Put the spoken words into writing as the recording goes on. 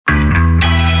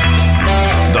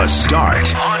The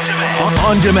Start. On demand.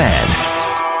 On demand.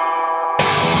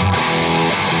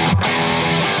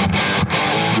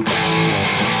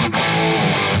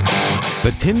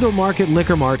 The Tyndall Market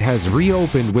Liquor Mart has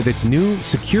reopened with its new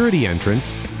security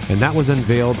entrance, and that was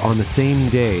unveiled on the same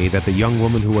day that the young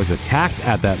woman who was attacked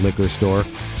at that liquor store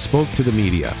spoke to the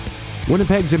media.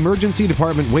 Winnipeg's emergency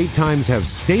department wait times have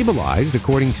stabilized,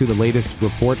 according to the latest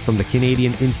report from the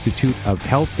Canadian Institute of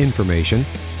Health Information.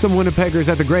 Some Winnipeggers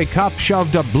at the Grey Cup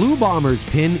shoved a Blue Bombers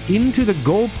pin into the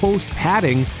goalpost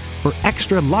padding for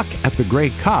extra luck at the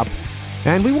Grey Cup.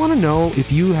 And we want to know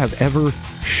if you have ever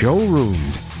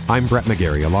showroomed. I'm Brett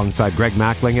McGarry alongside Greg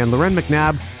Mackling and Loren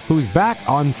McNabb, who's back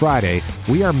on Friday.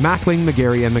 We are Mackling,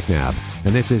 McGarry, and McNabb.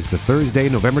 And this is the Thursday,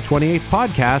 November 28th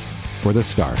podcast for The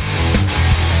Start.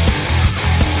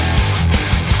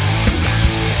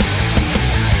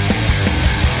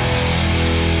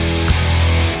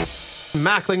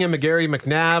 Mackling and McGarry,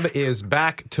 McNabb is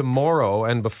back tomorrow.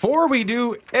 And before we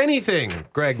do anything,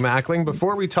 Greg Mackling,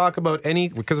 before we talk about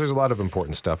because there's a lot of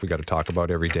important stuff we got to talk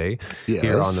about every day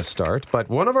here on The Start. But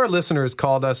one of our listeners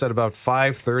called us at about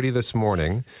 5:30 this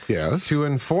morning to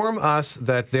inform us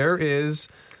that there is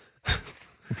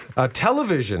a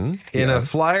television in a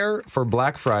flyer for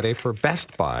Black Friday for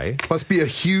Best Buy. Must be a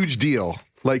huge deal.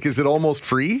 Like, is it almost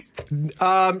free?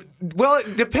 Well,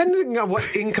 depending on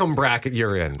what income bracket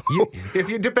you're in.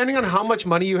 Depending on how much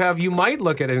money you have, you might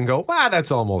look at it and go,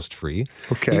 that's almost free.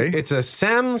 Okay. It's a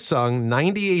Samsung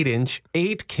 98-inch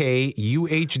 8K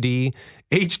UHD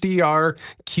HDR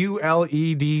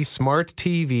QLED smart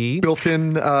TV.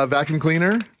 Built-in vacuum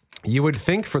cleaner? You would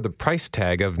think for the price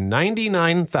tag of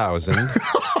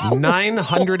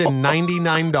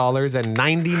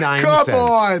 $99,999.99. Come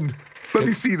on! Let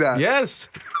me see that. Yes.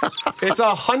 It's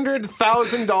a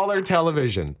 $100,000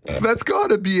 television. That's got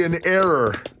to be an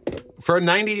error. For a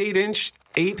 98-inch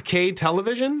 8K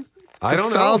television? I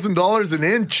don't know. $1,000 an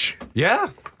inch. Yeah.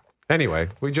 Anyway,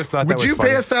 we just thought that was funny. Would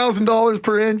you pay $1,000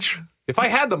 per inch? If I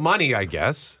had the money, I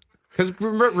guess. Because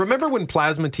remember when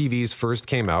plasma TVs first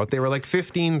came out? They were like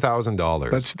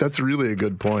 $15,000. That's really a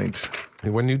good point.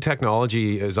 When new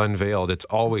technology is unveiled, it's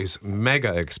always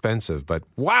mega expensive. But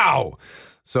wow!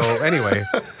 So anyway,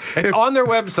 it's on their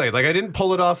website. Like, I didn't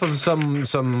pull it off of some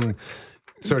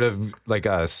sort of like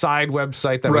a side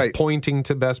website that was pointing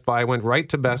to Best Buy. I went right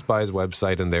to Best Buy's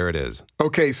website, and there it is.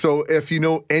 Okay, so if you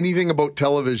know anything about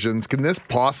televisions, can this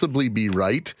possibly be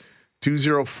right?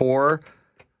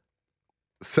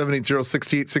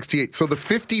 204-780-6868. So the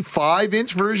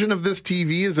 55-inch version of this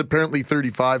TV is apparently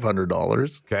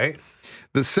 $3,500. Okay.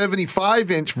 The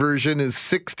 75-inch version is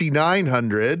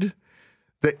 $6,900.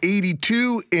 The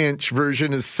 82-inch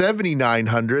version is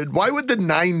 $7,900. Why would the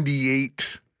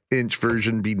 98-inch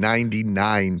version be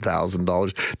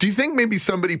 $99,000? Do you think maybe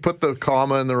somebody put the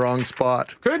comma in the wrong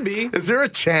spot? Could be. Is there a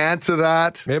chance of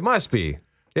that? It must be.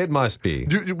 It must be.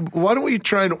 Why don't we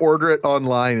try and order it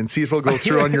online and see if it'll go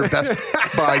through on your Best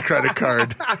Buy credit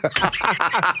card?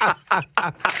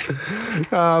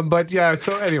 But yeah,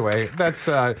 so anyway, that's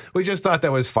we just thought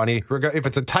that was funny. If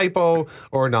it's a typo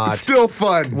or not. It's still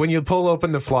fun. When you pull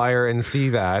open the flyer and see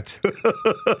that.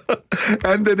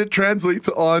 And then it translates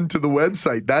on to the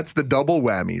website. That's the double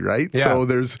whammy, right? Yeah. So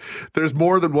there's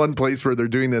more than one place where they're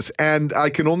doing this. And I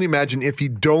can only imagine if you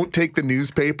don't take the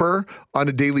newspaper on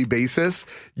a daily basis,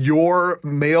 your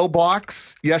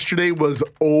mailbox yesterday was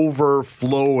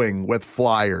overflowing with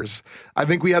flyers. I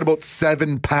think we had about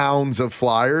 7 pounds of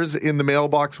flyers in the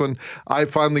mailbox when I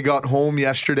finally got home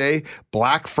yesterday.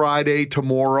 Black Friday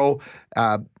tomorrow.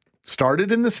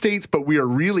 Started in the States, but we are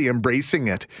really embracing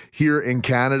it here in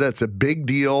Canada. It's a big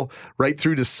deal right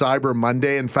through to Cyber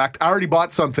Monday. In fact, I already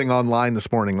bought something online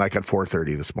this morning, like at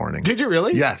 4:30 this morning. Did you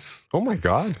really? Yes. Oh my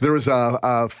God. There was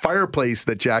a fireplace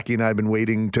that Jackie and I have been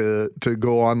waiting to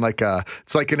go on,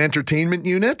 it's like an entertainment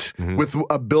unit with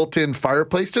a built-in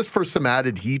fireplace just for some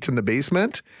added heat in the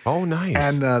basement. Oh, nice.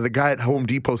 And the guy at Home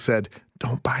Depot said,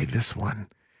 don't buy this one.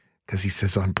 Because he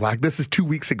says this is 2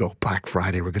 weeks ago, Black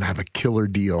Friday, we're going to have a killer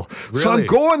deal. Really? So I'm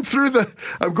going through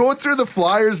the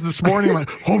flyers this morning, like,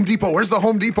 Home Depot, where's the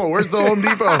Home Depot? Where's the Home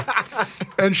Depot?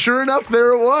 And sure enough,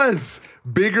 there it was.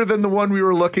 Bigger than the one we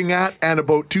were looking at and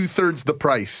about 2/3 the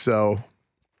price. So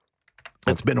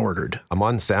it's been ordered. I'm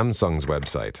on Samsung's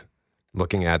website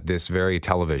looking at this very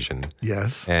television.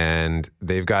 Yes. And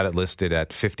they've got it listed at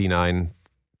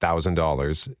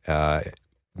 $59,000.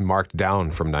 Marked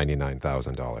down from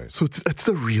 $99,000. So it's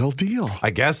the real deal.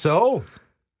 I guess so.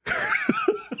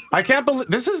 I can't believe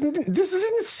this is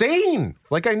insane.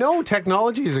 Like, I know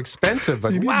technology is expensive,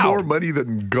 but You need wow. more money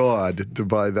than God to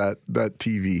buy that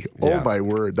TV. Yeah. Oh my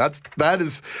word. That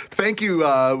is thank you.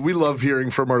 We love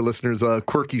hearing from our listeners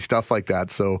quirky stuff like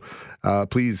that. So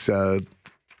please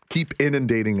keep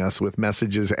inundating us with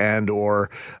messages and or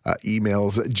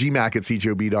emails.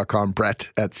 gmac@cjob.com,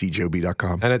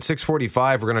 brett@cjob.com. And at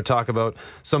 6:45, we're going to talk about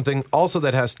something also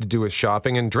that has to do with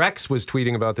shopping. And Drex was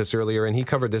tweeting about this earlier, and he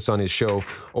covered this on his show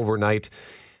overnight.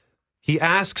 He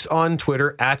asks on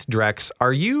Twitter, @Drex,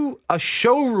 are you a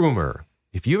showroomer?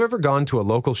 If you've ever gone to a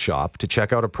local shop to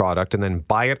check out a product and then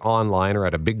buy it online or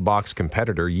at a big box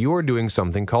competitor, you are doing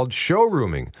something called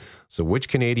showrooming. So which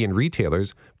Canadian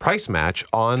retailers price match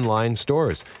online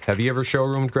stores? Have you ever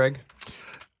showroomed, Greg?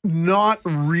 Not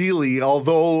really,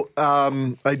 although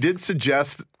I did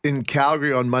suggest in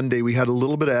Calgary on Monday, we had a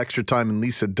little bit of extra time, and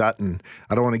Lisa Dutton,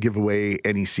 I don't want to give away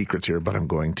any secrets here, but I'm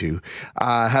going to,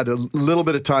 had a little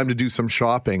bit of time to do some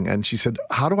shopping, and she said,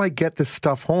 how do I get this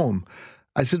stuff home?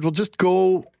 I said, well, just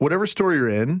go whatever store you're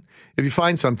in. If you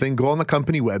find something, go on the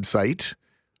company website,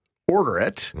 order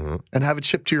it, and have it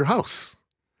shipped to your house.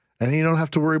 And you don't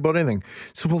have to worry about anything.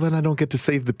 So, well, then I don't get to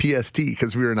save the PST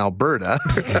because we were in Alberta.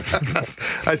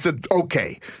 I said,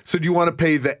 okay. So do you want to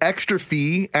pay the extra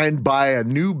fee and buy a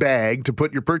new bag to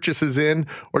put your purchases in,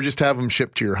 or just have them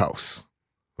shipped to your house?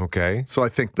 Okay. So I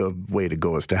think the way to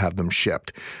go is to have them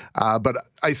shipped. But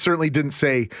I certainly didn't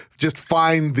say just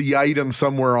find the item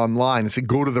somewhere online. I said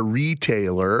go to the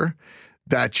retailer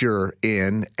that you're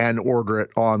in and order it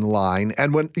online.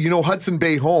 And when, Hudson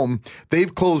Bay Home,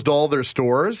 they've closed all their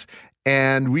stores,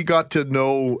 and we got to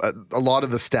know a lot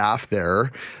of the staff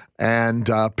there. And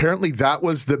apparently that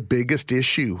was the biggest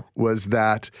issue, was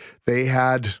that they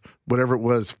had whatever it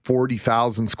was,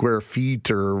 40,000 square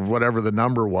feet or whatever the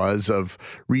number was of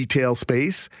retail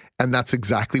space. And that's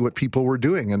exactly what people were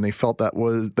doing. And they felt that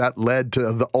led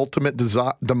to the ultimate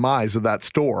demise of that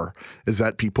store, is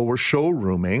that people were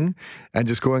showrooming and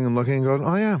just going and looking and going,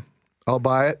 oh yeah, I'll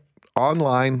buy it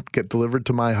online, get delivered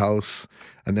to my house.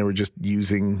 And they were just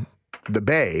using the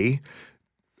Bay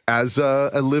as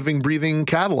a living, breathing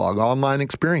catalog, online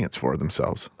experience for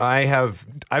themselves. I've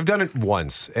done it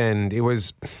once, and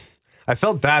I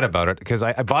felt bad about it because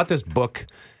I bought this book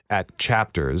at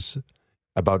Chapters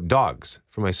about dogs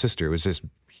for my sister. It was this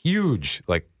huge,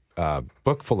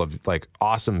 book full of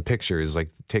awesome pictures,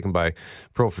 taken by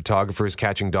pro photographers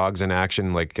catching dogs in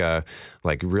action,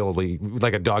 really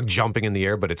like a dog jumping in the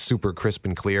air, but it's super crisp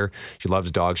and clear. She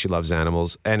loves dogs. She loves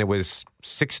animals. And it was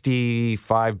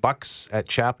 $65 at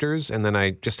Chapters. And then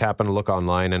I just happened to look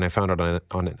online and I found it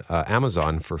on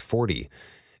Amazon for $40.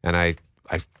 And I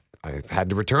had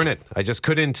to return it. I just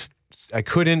couldn't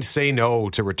say no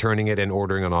to returning it and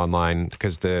ordering it online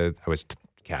because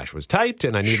cash was tight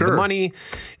and I needed the money,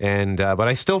 and but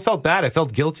I still felt bad. I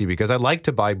felt guilty because I like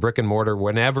to buy brick and mortar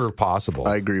whenever possible.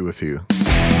 I agree with you.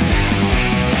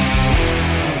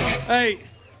 Hey,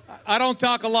 I don't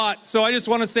talk a lot, so I just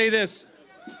want to say this.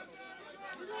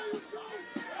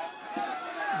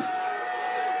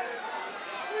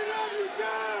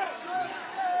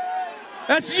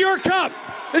 That's your cup.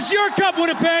 It's your cup,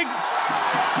 Winnipeg.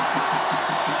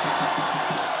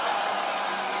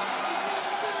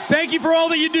 Thank you for all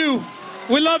that you do.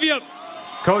 We love you.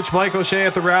 Coach Mike O'Shea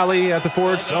at the rally at the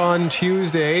Forks on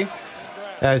Tuesday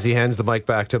as he hands the mic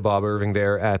back to Bob Irving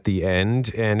there at the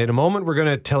end. And in a moment, we're going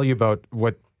to tell you about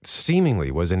what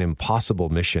seemingly was an impossible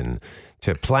mission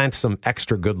to plant some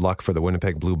extra good luck for the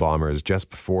Winnipeg Blue Bombers just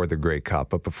before the Grey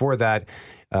Cup. But before that,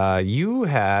 you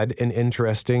had an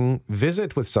interesting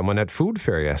visit with someone at Food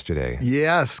Fair yesterday.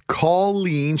 Yes,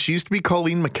 Colleen. She used to be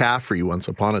Colleen McCaffrey once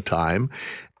upon a time.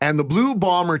 And the Blue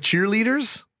Bomber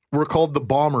cheerleaders were called the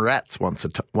Bomberettes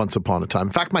once upon a time.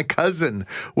 In fact, my cousin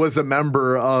was a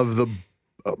member of the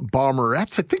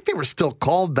Bomberettes. I think they were still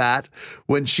called that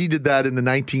when she did that in the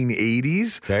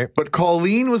 1980s. Okay. But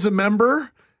Colleen was a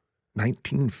member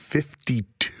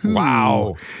 1952.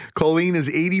 Wow. Colleen is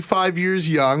 85 years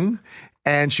young.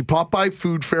 And she popped by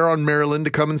Food Fair on Maryland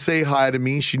to come and say hi to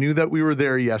me. She knew that we were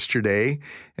there yesterday.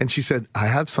 And she said, I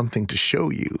have something to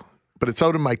show you, but it's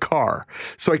out in my car.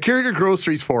 So I carried her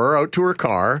groceries for her out to her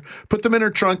car, put them in her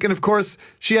trunk. And of course,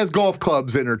 she has golf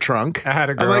clubs in her trunk. I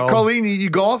had a girl. I'm like, Colleen, you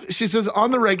golf? She says,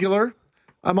 on the regular.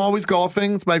 I'm always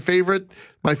golfing. It's my favorite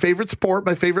sport,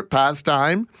 my favorite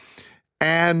pastime.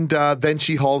 And then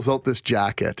she hauls out this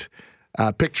jacket.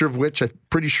 Picture of which I'm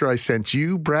pretty sure I sent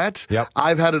you, Brett. Yep.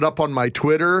 I've had it up on my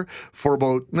Twitter for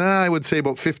about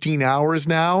 15 hours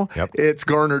now. Yep. It's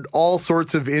garnered all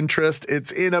sorts of interest.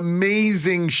 It's in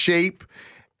amazing shape.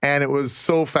 And it was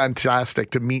so fantastic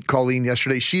to meet Colleen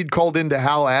yesterday. She'd called into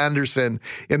Hal Anderson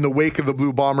in the wake of the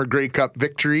Blue Bomber Grey Cup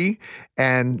victory.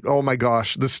 And oh my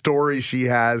gosh, the story she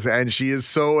has. And she is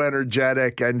so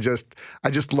energetic and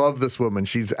I just love this woman.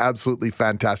 She's absolutely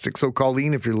fantastic. So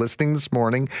Colleen, if you're listening this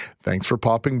morning, thanks for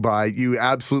popping by. You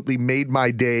absolutely made my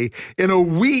day. In a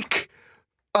week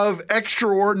of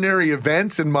extraordinary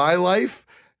events in my life,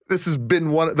 this has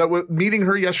been meeting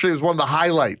her yesterday was one of the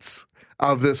highlights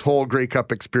of this whole Grey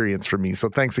Cup experience for me. So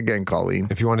thanks again, Colleen.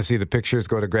 If you want to see the pictures,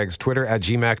 go to Greg's Twitter at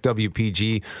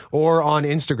GMACWPG or on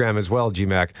Instagram as well,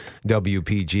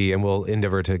 GMACWPG, and we'll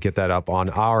endeavor to get that up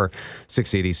on our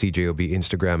 680 CJOB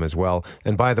Instagram as well.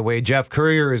 And by the way, Jeff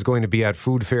Courier is going to be at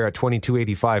Food Fair at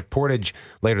 2285 Portage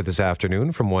later this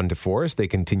afternoon from 1 to 4 as they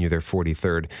continue their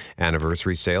 43rd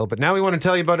anniversary sale. But now we want to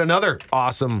tell you about another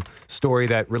awesome story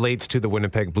that relates to the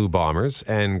Winnipeg Blue Bombers.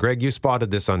 And Greg, you spotted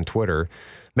this on Twitter.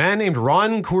 Man named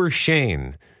Ron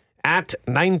Courchain at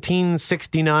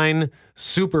 1969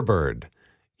 Superbird.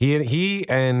 He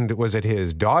and was it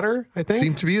his daughter, I think?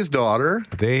 Seemed to be his daughter.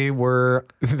 They it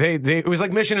was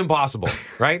like Mission Impossible,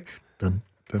 right? Dun,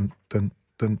 dun, dun,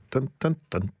 dun, dun, dun,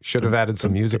 dun, should have added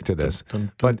some music to this.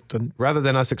 But rather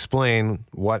than us explain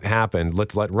what happened,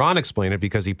 let's let Ron explain it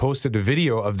because he posted a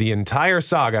video of the entire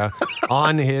saga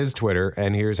on his Twitter,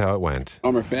 and here's how it went.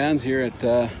 Bomber fans here at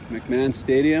McMahon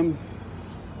Stadium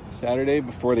Saturday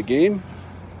before the game,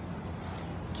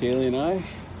 Kaylee and I,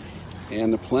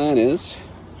 and the plan is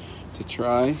to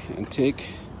try and take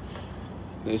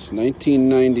this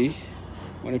 1990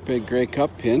 Winnipeg Grey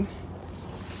Cup pin,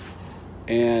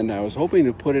 and I was hoping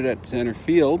to put it at center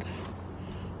field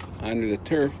under the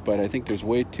turf, but I think there's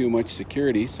way too much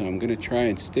security, so I'm going to try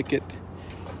and stick it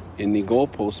in the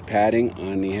goalpost padding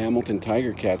on the Hamilton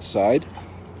Tiger Cats side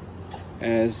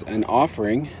as an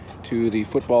offering to the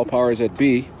football powers that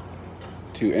be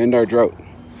to end our drought.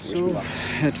 So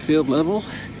at field level,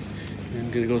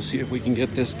 I'm going to go see if we can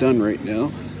get this done right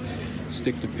now.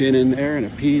 Stick the pin in there and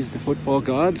appease the football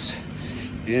gods,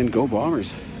 and go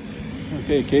Bombers.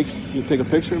 Okay, Cakes, you take a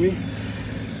picture of me.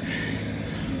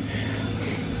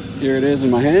 Here it is in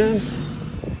my hands,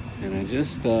 and I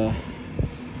just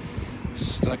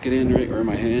stuck it in right where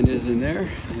my hand is in there.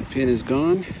 The pin is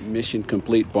gone. Mission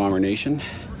complete, Bomber Nation.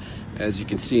 As you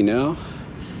can see now,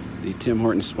 the Tim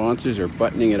Hortons sponsors are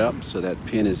buttoning it up so that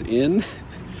pin is in,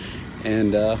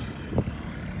 and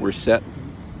we're set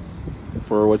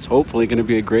for what's hopefully going to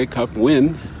be a Grey Cup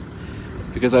win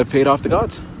because I've paid off the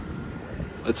gods.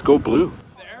 Let's go Blue.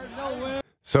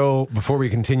 So before we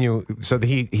continue, so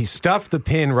he stuffed the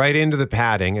pin right into the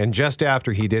padding, and just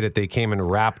after he did it, they came and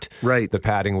wrapped the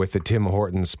padding with the Tim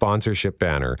Hortons sponsorship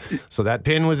banner. So that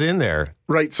pin was in there.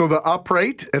 Right, so the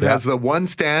upright, it has the one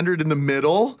standard in the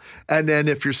middle, and then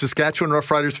if you're a Saskatchewan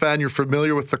Roughriders fan, you're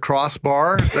familiar with the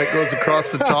crossbar that goes across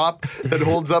the top that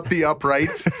holds up the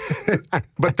uprights.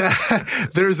 But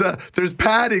there's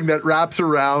padding that wraps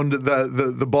around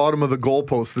the bottom of the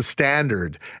goalpost, the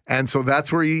standard, and so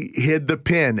that's where he hid the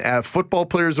pin. Football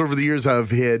players over the years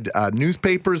have hid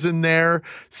newspapers in there,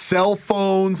 cell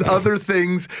phones, other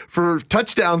things for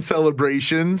touchdown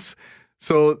celebrations.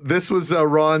 So this was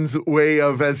Ron's way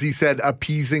of, as he said,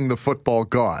 appeasing the football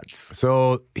gods.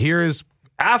 So here's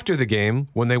after the game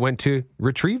when they went to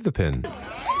retrieve the pin.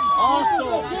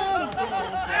 Awesome!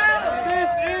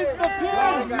 This is the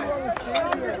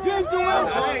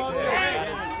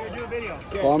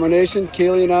pin! Bomber Nation,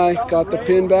 Kaylee and I got the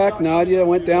pin back. Nadia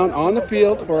went down on the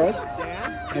field for us.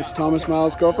 That's Thomas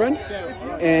Miles' girlfriend.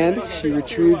 And she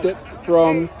retrieved it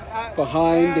from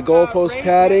behind the goalpost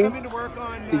padding.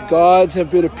 The gods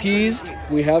have been appeased.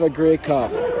 We have a Grey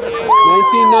Cup.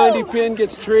 1990 pin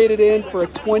gets traded in for a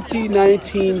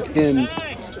 2019 pin.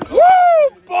 Woo!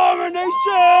 Bomber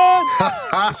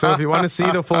Nation! So if you want to see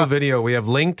the full video, we have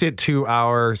linked it to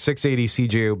our 680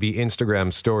 CJOB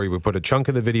Instagram story. We put a chunk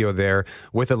of the video there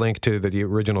with a link to the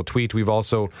original tweet. We've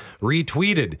also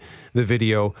retweeted the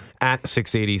video at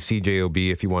 680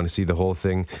 CJOB if you want to see the whole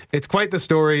thing. It's quite the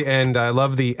story, and I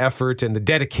love the effort and the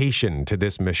dedication to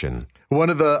this mission.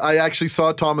 I actually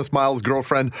saw Thomas Miles'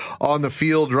 girlfriend on the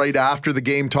field right after the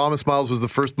game. Thomas Miles was the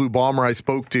first Blue Bomber I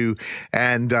spoke to,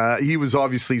 and he was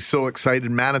obviously so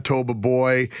excited. Manitoba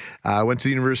boy, went to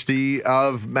the University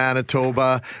of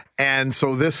Manitoba, and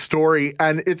so this story,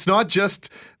 and it's not just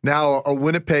now a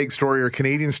Winnipeg story or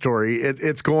Canadian story,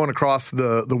 it's going across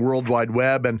the World Wide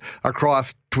Web and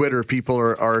across Twitter. People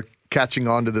are catching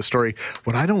on to the story.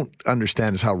 What I don't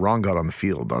understand is how Ron got on the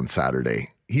field on Saturday.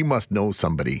 he must know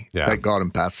somebody that got him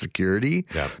past security.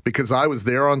 Yeah. Because I was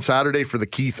there on Saturday for the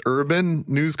Keith Urban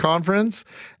news conference,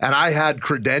 and I had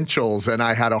credentials, and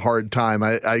I had a hard time.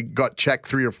 I got checked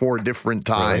 3 or 4 different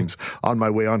times on my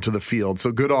way onto the field.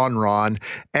 So good on Ron.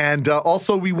 And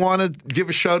also, we want to give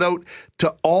a shout out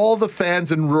to all the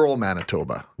fans in rural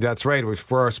Manitoba. That's right.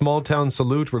 For our small town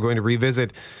salute, we're going to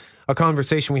revisit a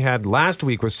conversation we had last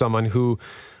week with someone who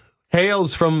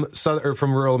hails from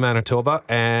rural Manitoba,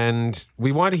 and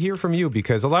we want to hear from you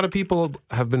because a lot of people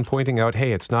have been pointing out,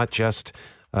 hey, it's not just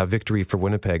a victory for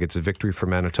Winnipeg, it's a victory for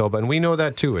Manitoba, and we know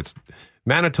that too. It's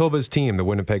Manitoba's team, the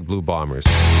Winnipeg Blue Bombers.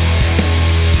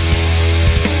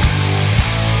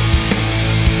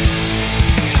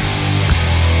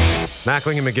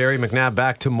 Mackling and McGarry, McNabb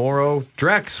back tomorrow.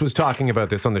 Drex was talking about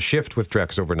this on the shift with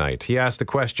Drex overnight. He asked the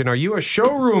question, are you a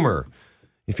showroomer?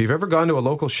 If you've ever gone to a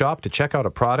local shop to check out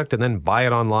a product and then buy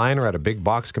it online or at a big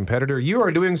box competitor, you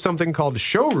are doing something called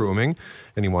showrooming.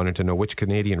 And he wanted to know which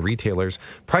Canadian retailers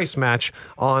price match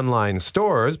online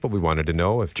stores. But we wanted to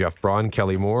know if Jeff Braun,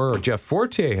 Kelly Moore, or Jeff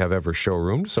Fortier have ever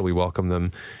showroomed. So we welcome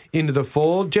them into the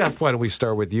fold. Jeff, why don't we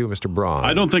start with you, Mr. Braun?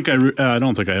 I don't think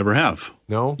I ever have.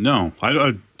 No? No.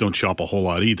 I don't shop a whole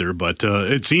lot either, but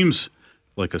it seems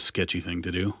like a sketchy thing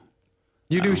to do.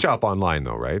 You do shop online,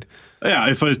 though, right? Yeah,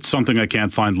 if it's something I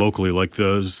can't find locally, like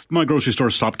my grocery store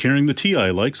stopped carrying the tea I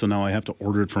like, so now I have to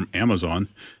order it from Amazon,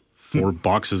 4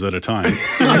 boxes at a time.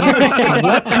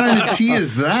 What kind of tea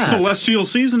is that? Celestial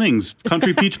Seasonings,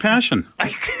 Country Peach Passion.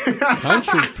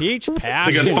 Country Peach They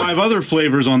Passion. got 5 other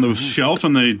flavors on the shelf,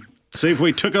 and they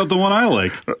Safeway took out the one I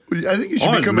like. I think you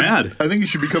should mad. I think you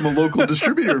should become a local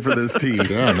distributor for this tea.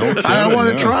 Yeah, no kidding. I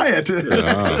want to try it.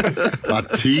 Yeah. A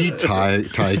tea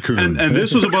tycoon. And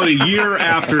this was about a year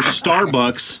after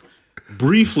Starbucks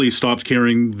briefly stopped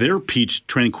carrying their peach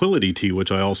tranquility tea,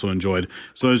 which I also enjoyed.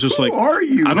 So I was just like, Who are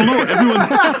you? I don't know. Everyone,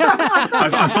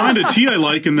 I find a tea I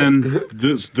like, and then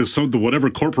the whatever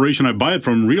corporation I buy it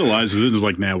from realizes it and is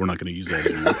like, nah, we're not going to use that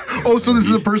anymore. Oh, so this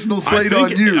is a personal slate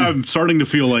on you. I'm starting to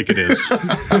feel like it is.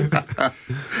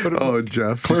 Oh,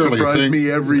 Jeff, Clearly, you surprise me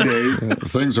every day.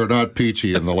 Things are not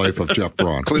peachy in the life of Jeff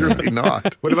Braun. Clearly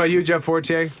not. What about you, Jeff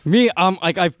Fortier? Me,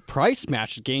 I've price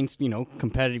matched against,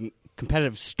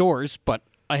 competitive stores, but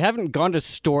I haven't gone to a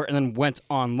store and then went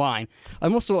online.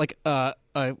 I'm also like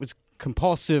was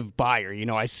compulsive buyer.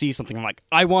 I see something, I'm like,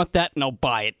 I want that, and I'll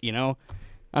buy it.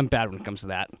 I'm bad when it comes to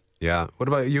that. Yeah. What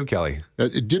about you, Kelly?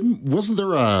 Wasn't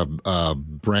there a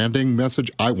branding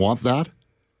message? I want that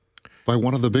by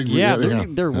one of the big.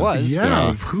 There was.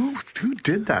 Yeah. Who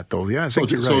did that though? Yeah. I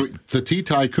think you're right. So the tea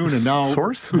tycoon and now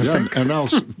Source. and now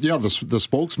the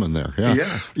spokesman there.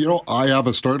 Yeah. I have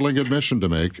a startling admission to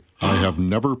make. I have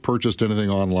never purchased anything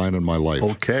online in my life.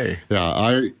 Okay.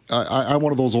 Yeah. I'm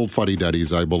one of those old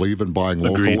fuddy-duddies. I believe in buying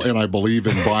local. Agreed. And I believe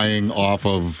in buying off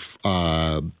of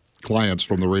clients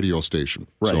from the radio station.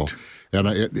 Right. So,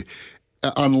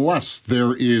 unless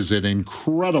there is an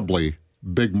incredibly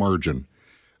big margin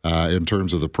in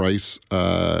terms of the price,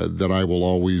 then I will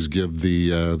always give the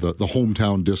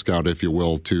hometown discount, if you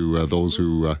will, to those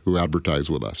who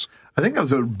advertise with us. I think that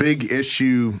was a big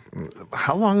issue.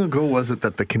 How long ago was it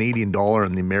that the Canadian dollar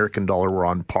and the American dollar were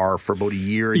on par for about a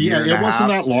year and it a wasn't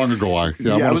half? that long ago. I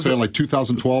want to say like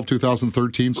 2012,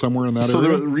 2013, somewhere in that So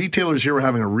area. the retailers here were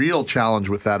having a real challenge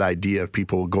with that idea of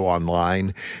people go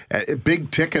online,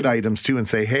 big ticket items too, and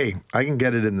say, hey, I can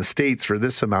get it in the States for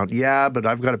this amount. Yeah, but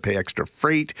I've got to pay extra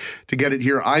freight to get it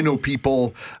here. I know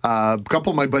people, a couple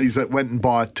of my buddies that went and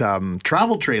bought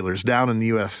travel trailers down in the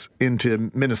U.S.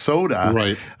 into Minnesota.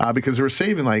 Right. Because they were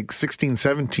saving like $1,600,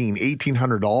 $1,700,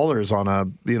 $1,800 on a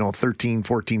 $13,000,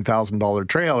 $14,000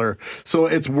 trailer. So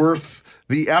it's worth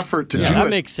the effort to do it. That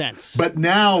makes sense. But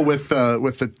now with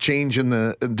the change in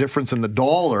the difference in the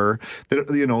dollar,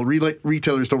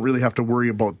 retailers don't really have to worry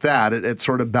about that. It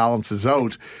sort of balances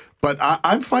out. But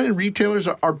I'm finding retailers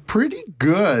are pretty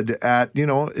good at,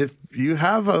 if you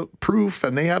have a proof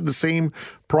and they have the same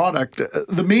product,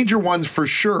 the major ones for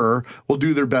sure will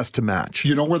do their best to match.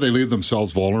 Where they leave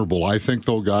themselves vulnerable, I think,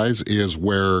 though, guys, is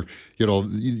where,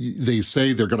 they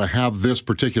say they're going to have this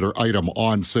particular item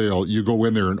on sale. You go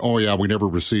in there and, oh, yeah, we never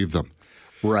received them.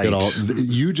 Right.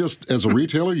 You just, as a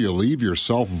retailer, you leave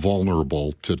yourself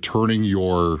vulnerable to turning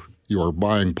your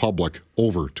buying public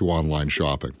over to online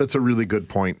shopping. That's a really good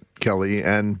point, Kelly.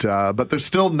 And but there's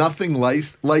still nothing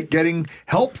like getting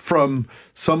help from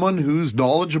someone who's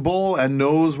knowledgeable and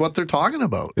knows what they're talking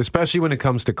about. Especially when it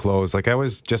comes to clothes. Like I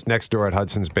was just next door at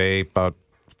Hudson's Bay about,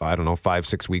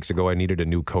 5-6 weeks ago. I needed a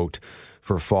new coat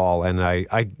for fall, and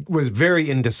I was very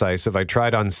indecisive. I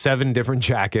tried on 7 different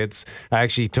jackets. I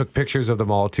actually took pictures of them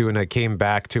all too, and I came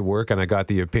back to work and I got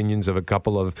the opinions of a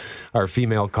couple of our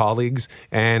female colleagues,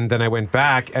 and then I went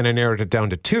back and I narrowed it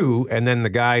down to 2, and then the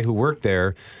guy who worked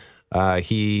there,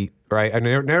 I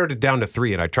narrowed it down to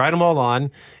 3, and I tried them all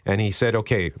on, and he said,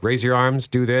 okay, raise your arms,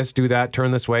 do this, do that,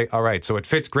 turn this way. All right, so it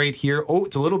fits great here. Oh,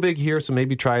 it's a little big here, so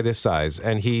maybe try this size.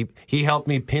 And he helped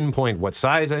me pinpoint what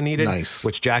size I needed,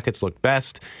 which jackets looked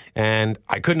best, and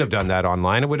I couldn't have done that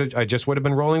online. I just would have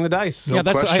been rolling the dice. Yeah,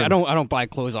 I don't buy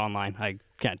clothes online. I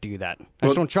can't do that. I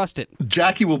just don't trust it.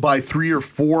 Jackie will buy 3 or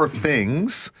 4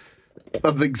 things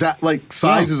of the exact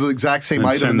sizes of the exact same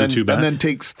item, and then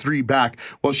takes 3 back.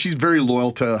 Well, she's very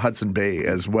loyal to Hudson Bay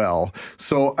as well.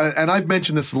 So, and I've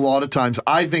mentioned this a lot of times.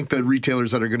 I think the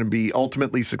retailers that are going to be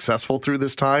ultimately successful through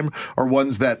this time are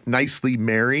ones that nicely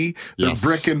marry the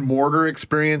brick and mortar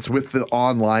experience with the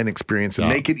online experience and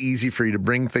make it easy for you to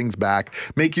bring things back,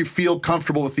 make you feel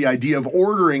comfortable with the idea of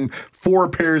ordering 4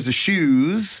 pairs of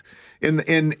shoes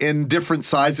in different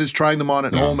sizes, trying them on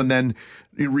at home, and then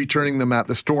returning them at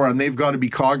the store, and they've got to be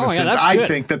cognizant. I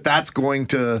think that's going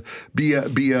to be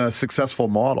a successful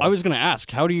model. I was going to ask,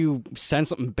 how do you send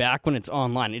something back when it's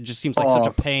online? It just seems like such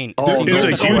a pain. It's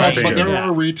a huge pain. But there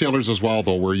are retailers as well,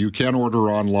 though, where you can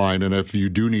order online, and if you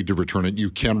do need to return it, you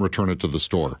can return it to the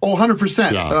store.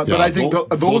 100%. But I think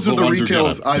those are the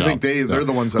retailers. I think they're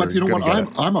the ones that But are you know what? get it.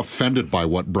 I'm offended by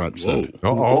what Brett said.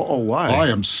 Why? I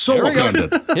am so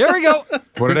offended. Here we go.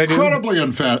 What did I do? Incredibly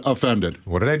offended.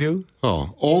 What did I do?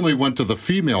 Oh, only went to the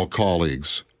female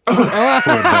colleagues for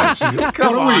advice. What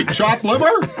are we, chopped liver?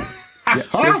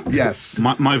 Huh? Yes.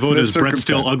 My vote is Brett's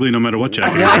still ugly no matter what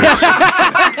jacket he wears.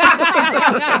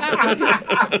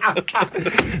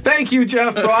 Thank you,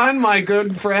 Jeff Braun, my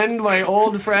good friend, my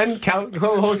old friend,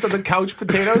 co-host of the Couch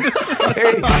Potatoes.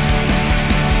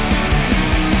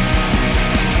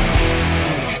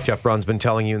 Jeff Braun's been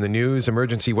telling you in the news,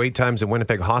 emergency wait times in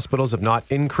Winnipeg hospitals have not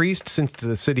increased since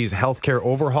the city's healthcare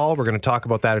overhaul. We're going to talk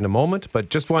about that in a moment, but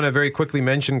just want to very quickly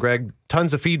mention, Greg,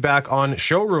 tons of feedback on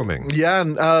showrooming. Yeah,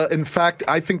 and in fact,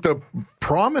 I think the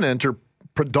prominent or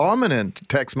predominant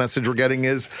text message we're getting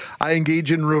is I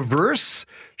engage in reverse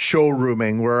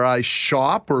showrooming, where I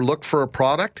shop or look for a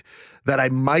product that I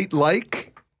might like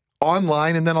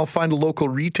online, and then I'll find a local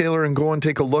retailer and go and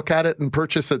take a look at it and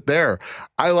purchase it there.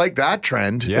 I like that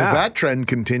trend. Yeah. If that trend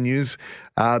continues,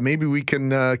 maybe we can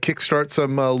kickstart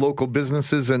some local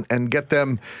businesses and get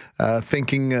them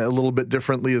thinking a little bit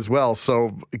differently as well.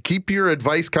 So keep your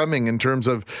advice coming in terms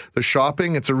of the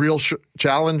shopping. It's a real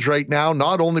challenge right now,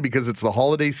 not only because it's the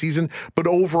holiday season, but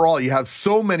overall you have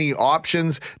so many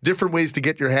options, different ways to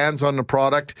get your hands on the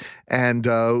product. And,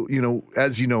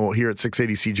 as you know, here at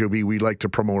 680 CJOB, we like to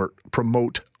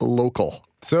promote local.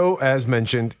 So, as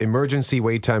mentioned, emergency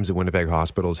wait times at Winnipeg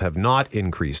hospitals have not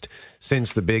increased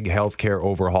since the big healthcare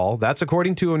overhaul. That's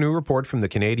according to a new report from the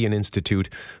Canadian Institute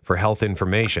for Health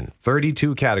Information.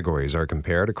 32 categories are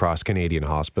compared across Canadian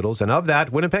hospitals, and of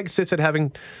that, Winnipeg sits at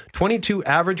having 22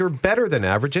 average or better than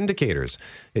average indicators.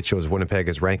 It shows Winnipeg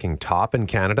is ranking top in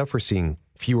Canada for seeing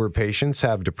fewer patients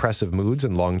have depressive moods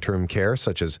in long-term care,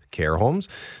 such as care homes.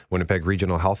 Winnipeg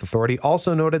Regional Health Authority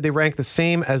also noted they rank the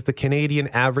same as the Canadian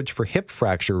average for hip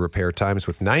fracture repair times,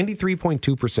 with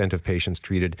 93.2% of patients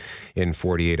treated in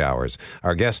 48 hours.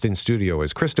 Our guest in studio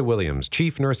is Krista Williams,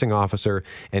 Chief Nursing Officer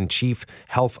and Chief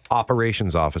Health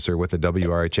Operations Officer with the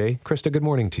WRHA. Krista, good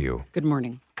morning to you. Good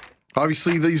morning.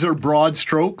 Obviously, these are broad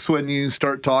strokes when you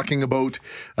start talking about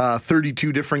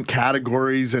 32 different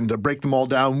categories, and to break them all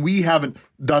down, we haven't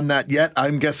done that yet.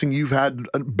 I'm guessing you've had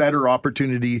a better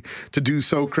opportunity to do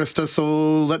so, Krista.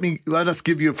 So let us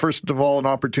give you, first of all, an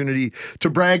opportunity to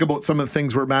brag about some of the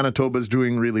things where Manitoba is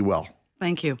doing really well.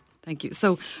 Thank you.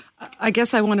 So I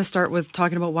guess I want to start with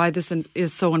talking about why this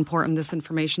is so important, this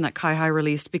information that Kai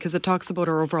released, because it talks about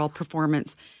our overall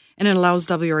performance. And it allows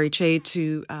WRHA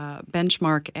to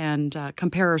benchmark and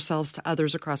compare ourselves to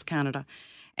others across Canada.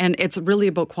 And it's really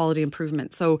about quality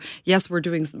improvement. So, yes, we're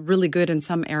doing really good in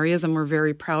some areas, and we're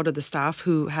very proud of the staff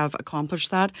who have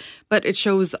accomplished that. But it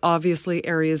shows, obviously,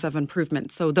 areas of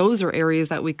improvement. So those are areas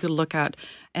that we could look at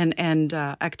and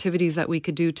activities that we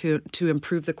could do to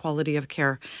improve the quality of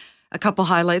care. A couple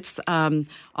highlights,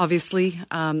 obviously,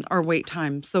 our wait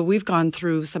time. So we've gone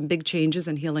through some big changes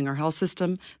in healing our health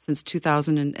system since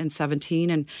 2017.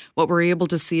 And what we're able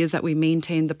to see is that we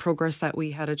maintained the progress that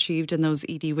we had achieved in those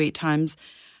ED wait times.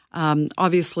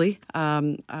 Obviously,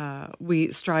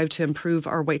 we strive to improve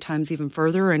our wait times even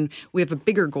further, and we have a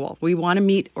bigger goal. We want to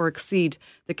meet or exceed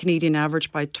the Canadian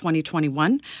average by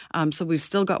 2021. So we've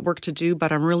still got work to do,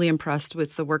 but I'm really impressed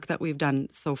with the work that we've done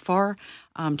so far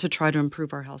to try to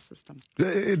improve our health system.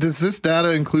 Does this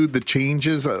data include the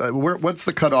changes? What's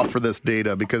the cutoff for this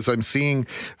data? Because I'm seeing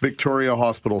Victoria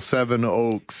Hospital, Seven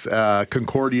Oaks,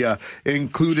 Concordia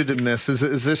included in this.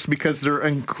 Is this because they're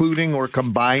including or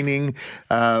combining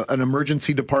an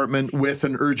emergency department with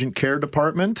an urgent care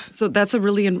department? So that's a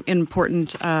really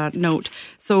important note.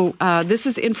 So this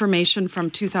is information from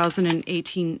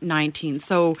 2018-19.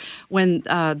 So when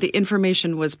the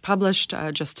information was published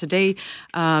just today,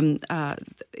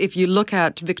 if you look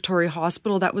at Victoria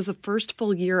Hospital, that was the first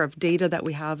full year of data that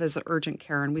we have as urgent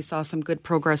care, and we saw some good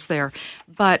progress there.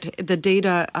 But the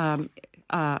data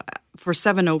for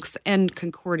Seven Oaks and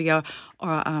Concordia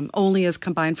only is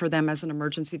combined for them as an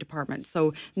emergency department.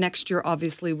 So next year,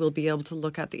 obviously, we'll be able to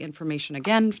look at the information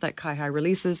again that CIHI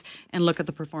releases and look at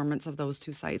the performance of those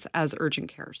two sites as urgent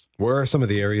cares. Where are some of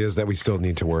the areas that we still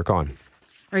need to work on?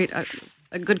 Right.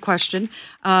 A good question.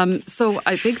 So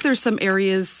I think there's some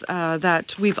areas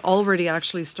that we've already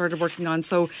actually started working on.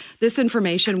 So this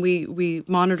information, we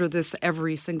monitor this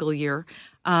every single year.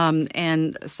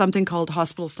 And something called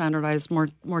hospital standardized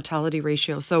mortality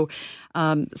ratio. So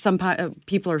some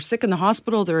people are sick in the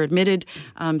hospital, they're admitted.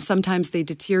 Sometimes they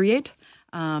deteriorate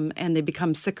and they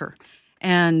become sicker.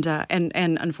 And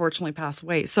unfortunately pass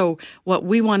away. So what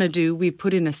we want to do, we've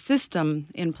put in a system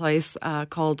in place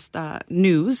called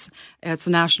NEWS. It's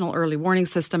a National Early Warning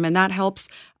System, and that helps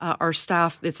our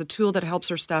staff. It's a tool that helps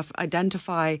our staff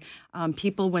identify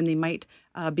people when they might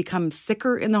become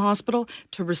sicker in the hospital,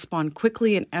 to respond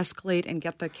quickly and escalate and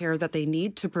get the care that they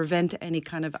need to prevent any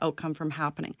kind of outcome from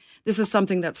happening. This is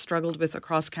something that's struggled with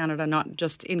across Canada, not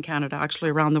just in Canada,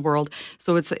 actually around the world.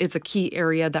 So it's a key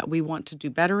area that we want to do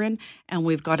better in, and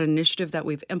we've got an initiative that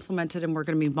we've implemented, and we're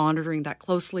going to be monitoring that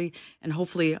closely, and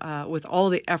hopefully with all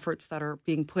the efforts that are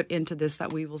being put into this,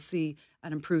 that we will see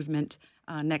an improvement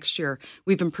next year.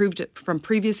 We've improved it from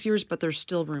previous years, but there's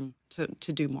still room to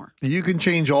do more. You can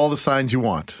change all the signs you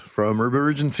want, from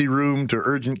emergency room to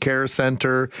urgent care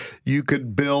center. You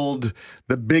could build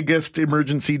the biggest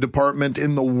emergency department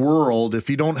in the world. If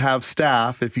you don't have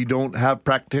staff, if you don't have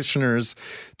practitioners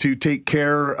to take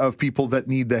care of people that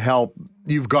need the help,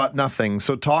 you've got nothing.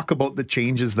 So talk about the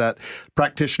changes that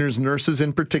practitioners, nurses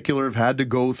in particular, have had to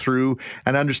go through,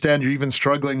 and understand you're even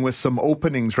struggling with some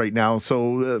openings right now.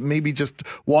 So maybe just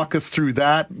walk us through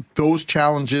that, those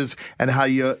challenges, and how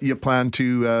you plan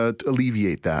to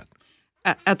alleviate that.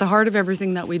 At the heart of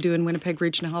everything that we do in Winnipeg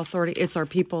Regional Health Authority, it's our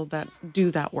people that do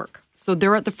that work. So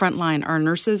they're at the front line, our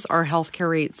nurses, our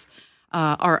healthcare aides,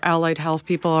 our allied health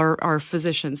people, our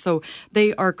physicians. So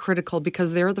they are critical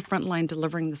because they're at the front line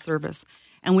delivering the service.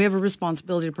 And we have a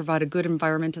responsibility to provide a good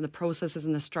environment and the processes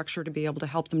and the structure to be able to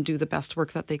help them do the best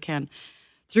work that they can.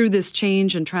 Through this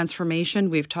change and transformation,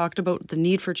 we've talked about the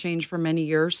need for change for many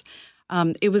years.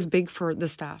 It was big for the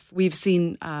staff. We've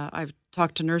seen, I've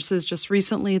talked to nurses just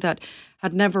recently that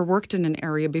had never worked in an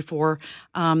area before,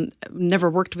 never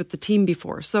worked with the team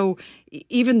before. So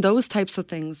even those types of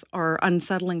things are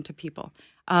unsettling to people.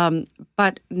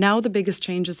 But now the biggest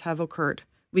changes have occurred.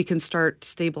 We can start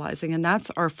stabilizing, and that's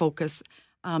our focus.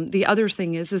 The other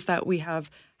thing is that we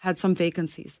have had some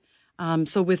vacancies.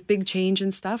 So with big change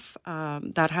and stuff,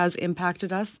 that has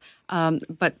impacted us.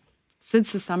 But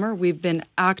since the summer, we've been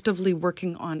actively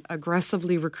working on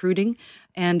aggressively recruiting,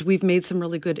 and we've made some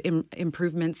really good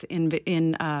improvements in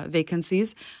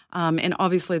vacancies. And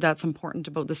obviously, that's important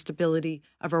about the stability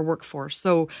of our workforce.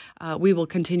 So we will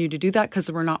continue to do that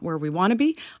because we're not where we want to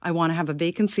be. I want to have a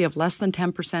vacancy of less than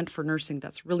 10% for nursing.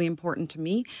 That's really important to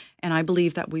me, and I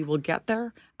believe that we will get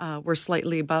there. We're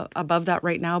slightly above that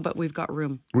right now, but we've got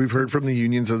room. We've heard from the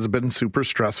unions that it's been super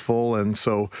stressful, and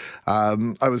so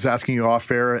I was asking you off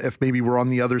air if maybe we're on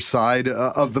the other side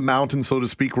of the mountain, so to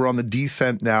speak. We're on the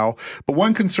descent now. But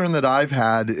one concern that I've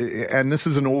had, and this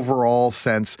is an overall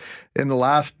sense, in the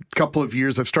last couple of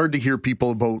years, I've started to hear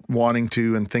people about wanting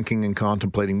to and thinking and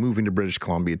contemplating moving to British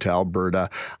Columbia, to Alberta.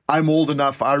 I'm old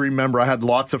enough. I remember I had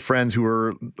lots of friends who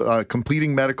were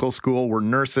completing medical school, were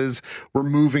nurses, were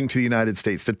moving to the United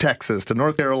States, to Texas, to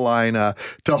North Carolina,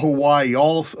 to Hawaii,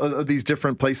 all of these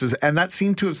different places. And that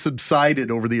seemed to have subsided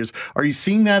over the years. Are you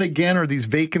seeing that again? Are these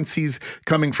vacancies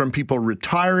coming from people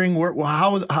retiring?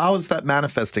 How is that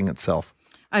manifesting itself?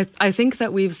 I think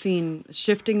that we've seen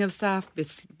shifting of staff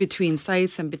between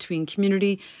sites and between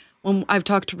community. When I've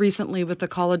talked recently with the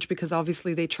college, because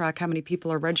obviously they track how many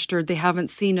people are registered, they haven't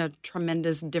seen a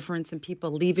tremendous difference in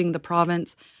people leaving the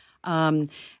province. And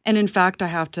in fact, I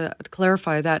have to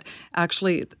clarify that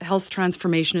actually health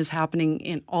transformation is happening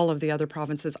in all of the other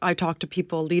provinces. I talk to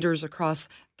people, leaders across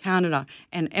Canada,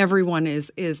 and everyone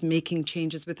is making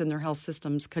changes within their health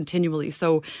systems continually.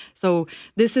 So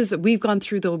we've gone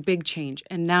through the big change,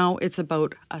 and now it's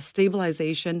about a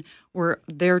stabilization. We're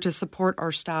there to support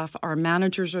our staff. Our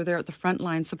managers are there at the front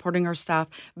line supporting our staff,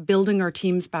 building our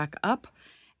teams back up.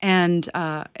 And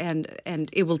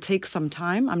it will take some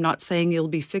time. I'm not saying it'll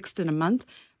be fixed in a month,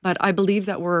 but I believe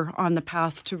that we're on the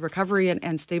path to recovery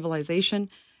and stabilization.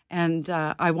 And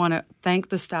I want to thank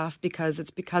the staff because it's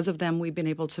because of them we've been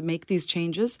able to make these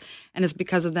changes. And it's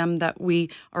because of them that we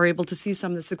are able to see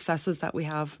some of the successes that we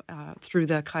have through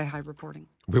the Kai-Hai reporting.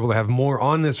 We will have more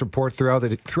on this report throughout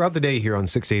the day here on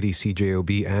 680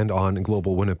 CJOB and on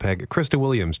Global Winnipeg. Krista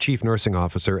Williams, Chief Nursing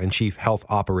Officer and Chief Health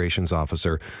Operations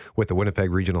Officer with the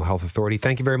Winnipeg Regional Health Authority.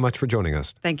 Thank you very much for joining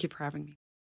us. Thank you for having me.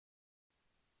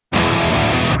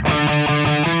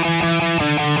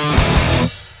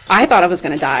 I thought I was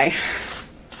going to die.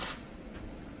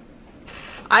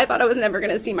 I thought I was never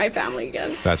going to see my family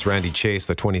again. That's Randy Chase,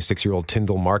 the 26-year-old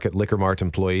Tyndall Market Liquor Mart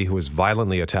employee who was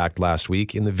violently attacked last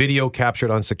week in the video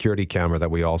captured on security camera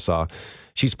that we all saw.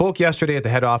 She spoke yesterday at the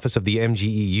head office of the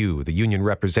MGEU, the union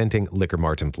representing Liquor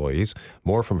Mart employees.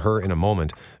 More from her in a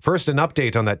moment. First, an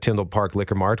update on that Tyndall Park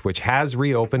Liquor Mart, which has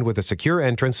reopened with a secure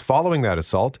entrance following that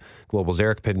assault. Global's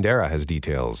Eric Pindera has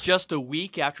details. Just a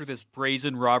week after this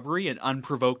brazen robbery and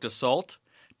unprovoked assault,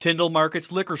 Tyndall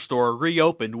Market's liquor store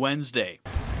reopened Wednesday.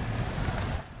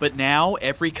 But now,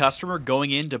 every customer going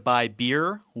in to buy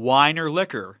beer, wine, or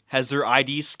liquor has their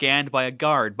ID scanned by a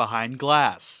guard behind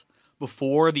glass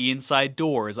before the inside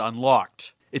door is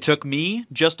unlocked. It took me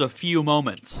just a few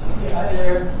moments. Hi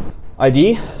there.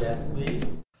 ID? Yes, please.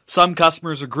 Some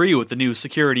customers agree with the new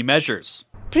security measures.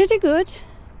 Pretty good.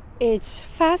 It's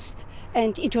fast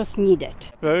and it was needed.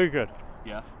 Very good.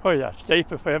 Yeah? Oh yeah,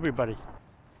 safer for everybody.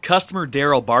 Customer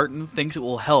Daryl Barton thinks it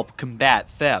will help combat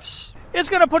thefts. It's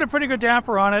going to put a pretty good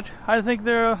damper on it. I think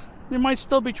they might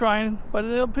still be trying, but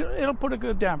it'll put a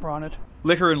good damper on it.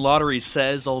 Liquor and Lotteries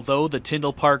says although the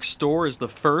Tyndall Park store is the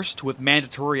first with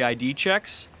mandatory ID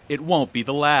checks, it won't be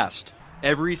the last.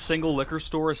 Every single liquor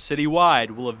store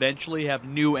citywide will eventually have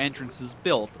new entrances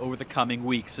built over the coming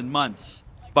weeks and months.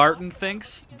 Barton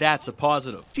thinks that's a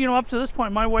positive. You know, up to this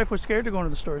point, my wife was scared to go into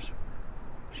the stores.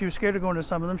 She was scared to go into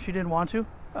some of them. She didn't want to.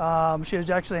 She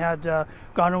has actually had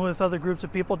gone in with other groups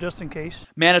of people just in case.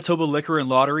 Manitoba Liquor and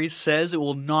Lotteries says it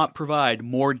will not provide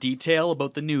more detail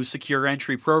about the new secure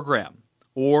entry program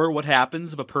or what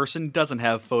happens if a person doesn't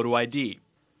have photo ID.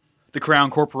 The Crown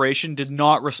Corporation did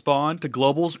not respond to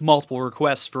Global's multiple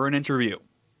requests for an interview.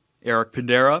 Eric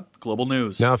Pindera, Global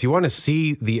News. Now, if you want to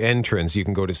see the entrance, you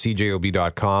can go to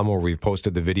cjob.com, or we've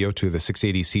posted the video to the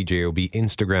 680 CJOB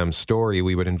Instagram story.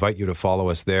 We would invite you to follow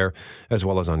us there, as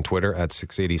well as on Twitter at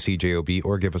 680 CJOB,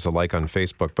 or give us a like on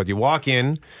Facebook. But you walk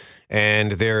in,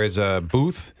 and there is a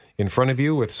booth in front of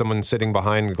you with someone sitting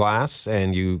behind glass,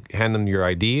 and you hand them your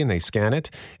ID and they scan it.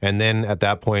 And then at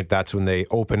that point, that's when they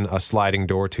open a sliding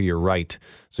door to your right.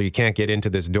 So you can't get into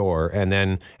this door. And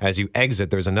then as you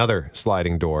exit, there's another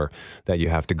sliding door that you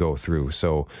have to go through.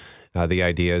 So the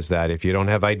idea is that if you don't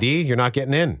have ID, you're not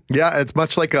getting in. Yeah, it's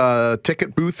much like a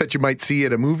ticket booth that you might see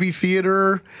at a movie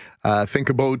theater. Think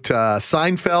about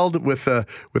Seinfeld with the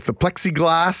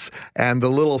plexiglass and the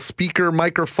little speaker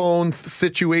microphone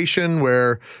situation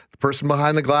where the person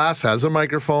behind the glass has a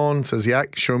microphone, says, yeah,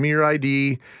 show me your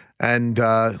ID, and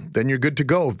then you're good to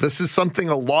go. This is something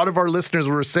a lot of our listeners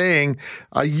were saying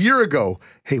a year ago.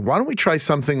 Hey, why don't we try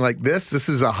something like this? This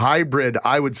is a hybrid,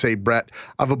 I would say, Brett,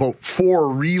 of about 4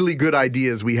 really good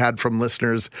ideas we had from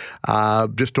listeners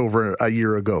just over a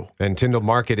year ago. And Tyndall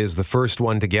Market is the first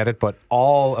one to get it, but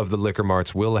all of the liquor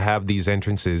marts will have these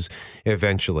entrances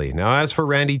eventually. Now, as for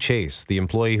Randy Chase, the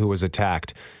employee who was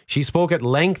attacked, she spoke at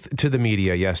length to the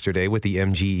media yesterday with the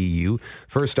MGEU,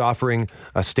 first offering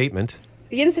a statement.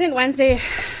 The incident Wednesday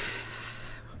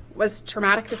was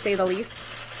traumatic, to say the least.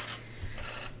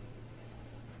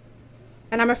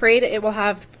 And I'm afraid it will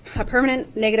have a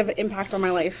permanent negative impact on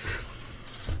my life.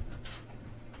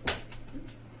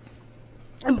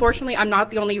 Unfortunately, I'm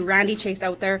not the only Randy Chase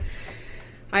out there.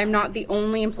 I am not the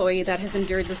only employee that has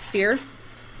endured this fear.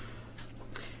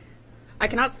 I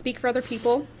cannot speak for other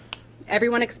people.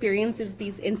 Everyone experiences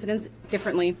these incidents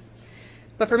differently.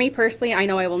 But for me personally, I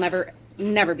know I will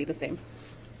never be the same.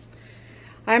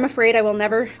 I am afraid I will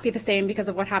never be the same because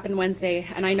of what happened Wednesday,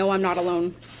 and I know I'm not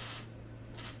alone.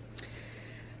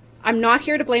 I'm not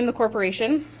here to blame the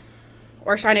corporation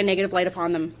or shine a negative light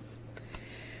upon them.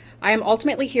 I am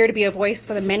ultimately here to be a voice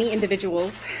for the many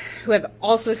individuals who have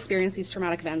also experienced these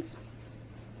traumatic events.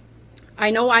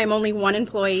 I know I am only one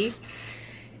employee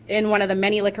in one of the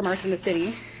many liquor marts in the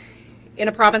city, in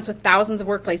a province with thousands of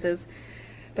workplaces,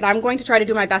 but I'm going to try to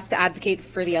do my best to advocate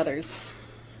for the others.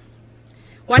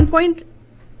 One point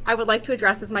I would like to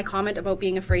address is my comment about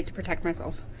being afraid to protect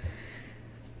myself.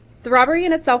 The robbery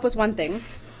in itself was one thing.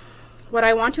 What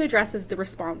I want to address is the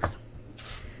response.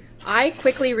 I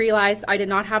quickly realized I did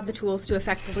not have the tools to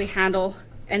effectively handle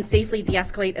and safely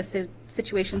de-escalate a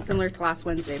situation similar to last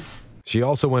Wednesday. She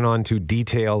also went on to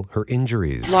detail her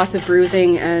injuries. Lots of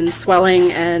bruising and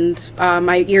swelling, and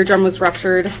my eardrum was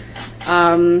ruptured,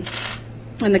 and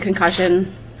the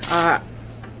concussion. I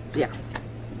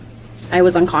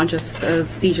was unconscious,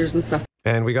 seizures and stuff.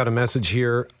 And we got a message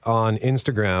here on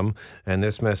Instagram, and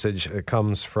this message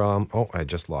comes from, I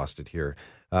just lost it here.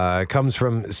 It comes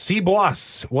from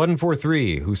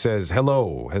Cbois143, who says,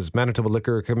 hello, has Manitoba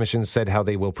Liquor Commission said how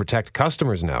they will protect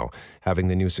customers now? Having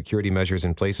the new security measures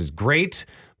in place is great,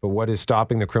 but what is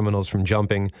stopping the criminals from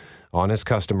jumping honest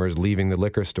customers leaving the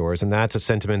liquor stores? And that's a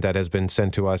sentiment that has been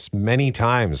sent to us many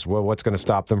times. Well, what's going to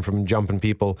stop them from jumping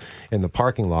people in the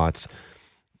parking lots?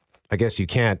 I guess you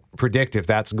can't predict if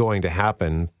that's going to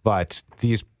happen, but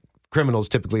these criminals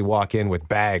typically walk in with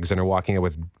bags and are walking in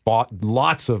with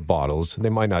lots of bottles. They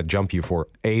might not jump you for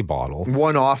a bottle.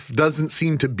 One-off doesn't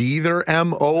seem to be their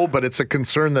MO, but it's a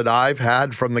concern that I've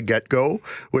had from the get-go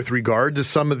with regard to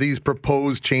some of these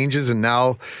proposed changes and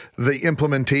now the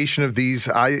implementation of these.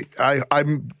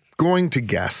 I'm going to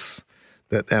guess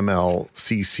that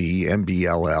MLCC,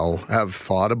 MBLL have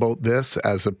thought about this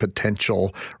as a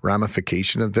potential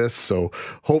ramification of this. So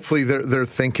hopefully they're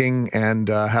thinking and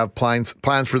have plans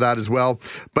for that as well.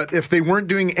 But if they weren't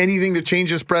doing anything to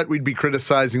change this, Brett, we'd be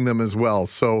criticizing them as well.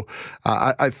 So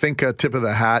I think a tip of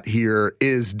the hat here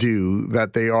is due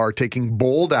that they are taking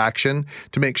bold action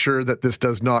to make sure that this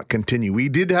does not continue. We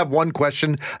did have one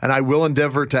question, and I will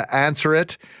endeavor to answer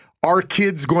it. Are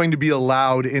kids going to be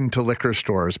allowed into liquor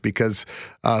stores? Because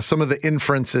some of the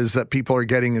inferences that people are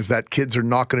getting is that kids are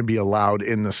not going to be allowed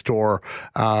in the store,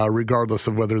 regardless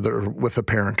of whether they're with a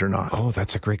parent or not. Oh,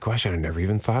 that's a great question. I never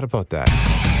even thought about that.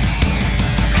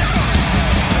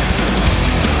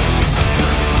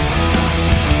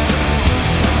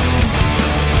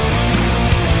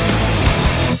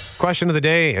 Question of the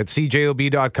day at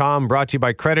cjob.com, brought to you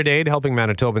by Credit Aid, helping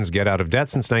Manitobans get out of debt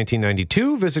since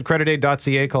 1992. Visit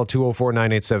creditaid.ca, call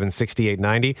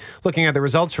 204-987-6890. Looking at the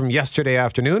results from yesterday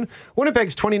afternoon,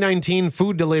 Winnipeg's 2019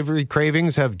 food delivery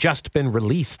cravings have just been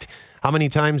released. How many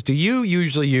times do you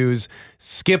usually use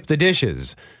skip the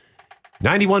dishes?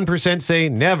 91% say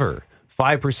never.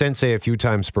 5% say a few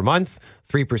times per month.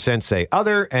 3% say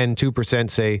other. And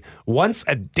 2% say once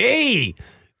a day.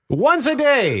 Once a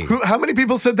day. How many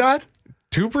people said that?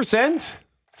 2%.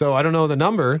 So I don't know the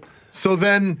number. So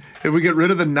then if we get rid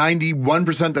of the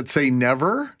 91% that say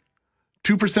never,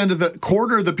 2% of the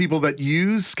quarter of the people that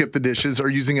use skip the dishes are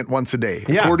using it once a day,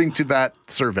 according to that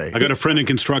survey. I got a friend in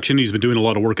construction. He's been doing a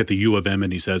lot of work at the U of M,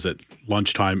 and he says at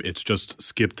lunchtime it's just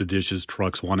skip the dishes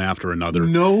trucks one after another.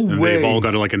 No and way. They've all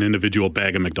got like an individual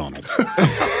bag of McDonald's.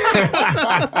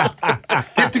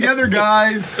 Get together,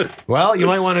 guys. Well, you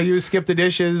might want to use skip the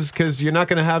dishes because you're not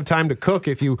going to have time to cook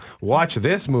if you watch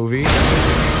this movie.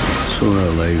 Sooner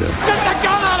or later, Get the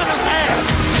gun out of his hand!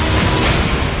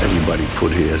 everybody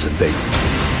put here as a date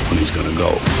when he's gonna go.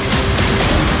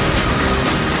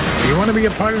 You want to be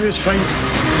a part of this fight?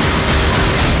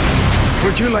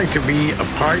 Would you like to be a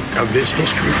part of this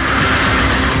history?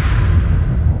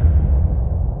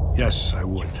 Yes, I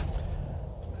would.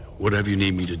 Whatever you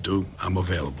need me to do, I'm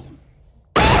available.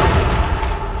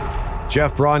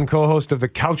 Jeff Braun, co-host of The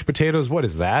Couch Potatoes. What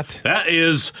is that? That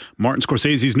is Martin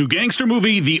Scorsese's new gangster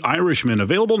movie, The Irishman,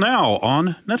 available now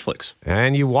on Netflix.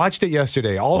 And you watched it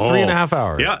yesterday, all 3.5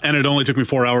 hours. Yeah, and it only took me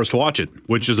 4 hours to watch it,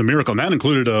 which is a miracle. And that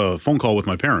included a phone call with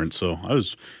my parents, so I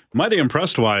was mighty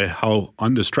impressed by how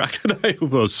undistracted I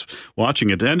was watching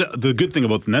it. And the good thing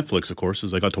about Netflix, of course,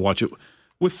 is I got to watch it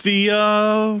with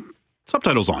the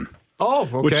subtitles on. Oh,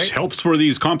 okay. Which helps for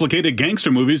these complicated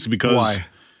gangster movies because... Why?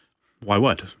 Why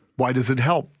what? Why does it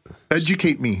help?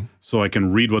 Educate me. So I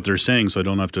can read what they're saying so I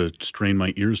don't have to strain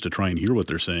my ears to try and hear what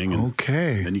they're saying. And,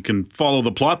 okay. And you can follow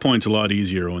the plot points a lot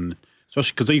easier,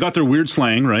 especially because they got their weird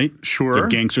slang, right? Sure. Their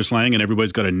gangster slang, and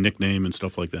everybody's got a nickname and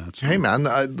stuff like that. So. Hey, man,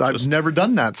 I've never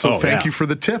done that, so thank you for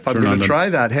the tip. I'm going to try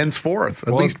that henceforth,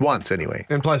 at least once anyway.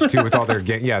 And plus, too, with all their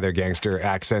their gangster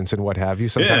accents and what have you,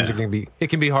 sometimes it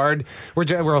can be hard.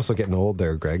 We're also getting old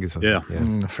there, Greg. So,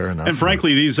 fair enough. And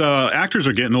frankly, these actors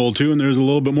are getting old too, and there's a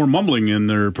little bit more mumbling in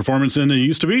their performance than it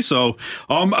used to be. So,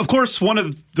 of course, one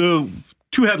of the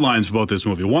two headlines about this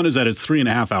movie. One is that it's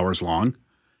 3.5 hours long.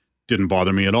 Didn't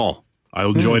bother me at all. I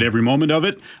enjoyed every moment of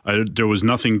it. There was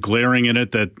nothing glaring in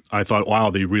it that I thought, wow,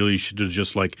 they really should have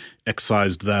just like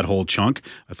excised that whole chunk.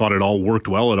 I thought it all worked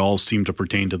well. It all seemed to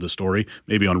pertain to the story.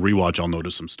 Maybe on rewatch I'll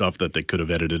notice some stuff that they could have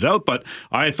edited out, but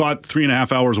I thought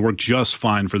 3.5 hours worked just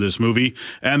fine for this movie.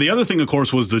 And the other thing, of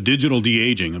course, was the digital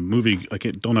de-aging. A movie,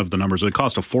 don't have the numbers. It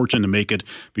cost a fortune to make it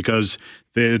because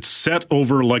it's set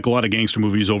over, like a lot of gangster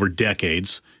movies, over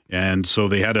decades. And so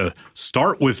they had to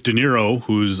start with De Niro,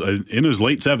 who's in his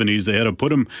late 70s. They had to put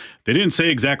him, they didn't say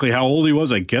exactly how old he was.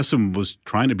 I guess he was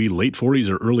trying to be late 40s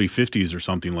or early 50s or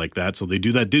something like that. So they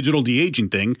do that digital de-aging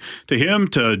thing to him,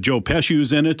 to Joe Pesci,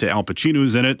 who's in it, to Al Pacino,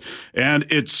 who's in it. And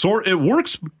it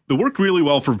works. It worked really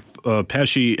well for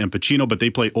Pesci and Pacino, but they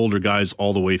play older guys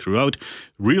all the way throughout.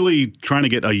 Really trying to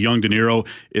get a young De Niro.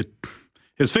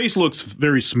 His face looks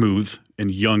very smooth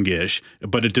and youngish,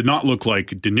 but it did not look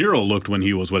like De Niro looked when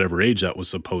he was whatever age that was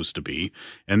supposed to be.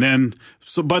 And then,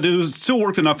 but it still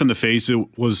worked enough in the face.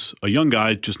 It was a young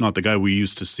guy, just not the guy we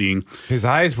used to seeing. His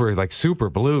eyes were like super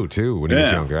blue too when he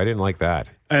was younger. I didn't like that.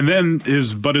 And then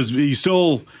he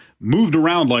still moved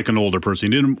around like an older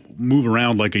person. He didn't move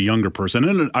around like a younger person.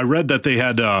 And I read that they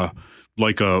had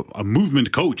like a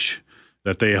movement coach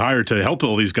that they hired to help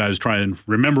all these guys try and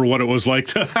remember what it was like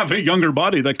to have a younger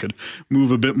body that could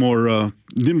move a bit more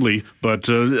nimbly. But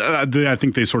I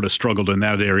think they sort of struggled in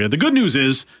that area. The good news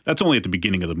is that's only at the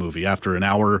beginning of the movie. After an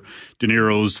hour, De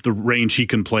Niro's, the range he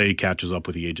can play catches up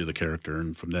with the age of the character.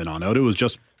 And from then on out, it was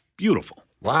just beautiful.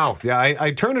 Wow. Yeah,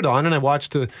 I turned it on and I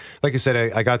watched, like I said,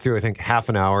 I got through, I think, half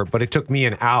an hour, but it took me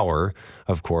an hour,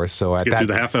 of course. So at through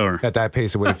the half hour. At that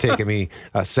pace, it would have taken me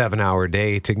a 7-hour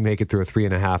day to make it through a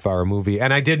 3.5 hour movie.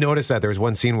 And I did notice that there was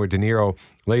one scene where De Niro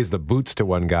lays the boots to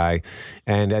one guy.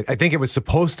 And I think it was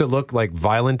supposed to look like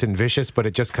violent and vicious, but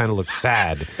it just kind of looked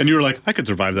sad. And you were like, I could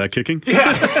survive that kicking.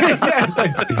 Yeah.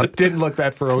 It didn't look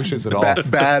that ferocious at all.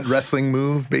 Bad wrestling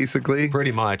move, basically.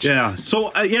 Pretty much. Yeah.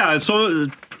 So,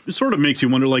 it sort of makes you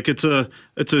wonder, like, it's a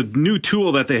new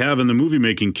tool that they have in the movie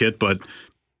making kit, but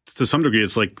to some degree,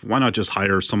 it's like, why not just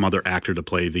hire some other actor to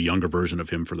play the younger version of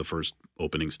him for the first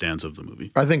opening stanza of the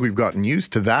movie? I think we've gotten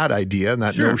used to that idea and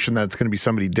that notion that it's going to be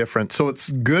somebody different. So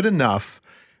it's good enough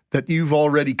that you've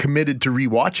already committed to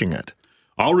rewatching it.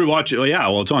 I'll rewatch it.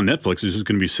 Well, it's on Netflix. It's just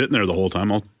going to be sitting there the whole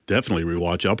time. I'll definitely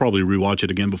rewatch it. I'll probably rewatch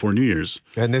it again before New Year's.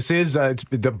 And this is it's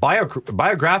the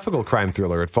biographical crime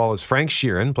thriller. It follows Frank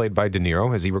Sheeran, played by De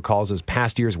Niro, as he recalls his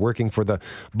past years working for the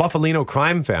Buffalino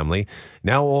crime family.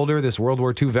 Now older, this World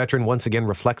War II veteran once again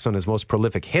reflects on his most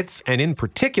prolific hits, and in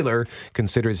particular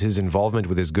considers his involvement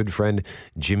with his good friend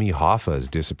Jimmy Hoffa's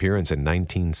disappearance in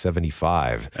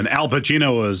 1975. And Al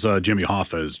Pacino as Jimmy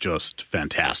Hoffa is just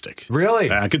fantastic.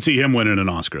 Really? I could see him winning an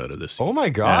Oscar out of this. Oh my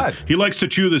God. Yeah. He likes to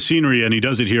chew the scenery, and he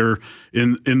does it here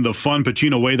in the fun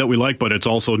Pacino way that we like, but it's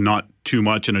also not too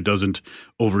much, and it doesn't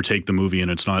overtake the movie, and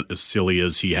it's not as silly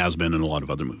as he has been in a lot of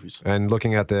other movies. And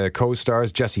looking at the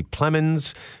co-stars, Jesse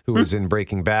Plemons, who was in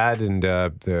Breaking Bad and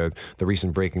the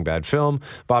recent Breaking Bad film,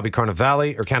 Bobby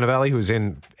Cannavale, who's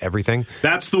in everything.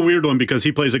 That's the weird one because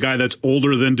he plays a guy that's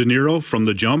older than De Niro from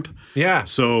The Jump. Yeah.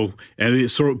 So,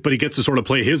 but he gets to sort of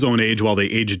play his own age while they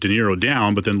age De Niro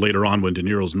down, but then later on when De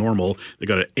Niro's normal, they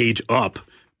got to age up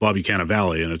Bobby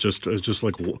Cannavale, and it's just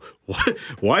like,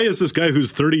 why is this guy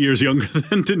who's 30 years younger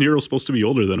than De Niro supposed to be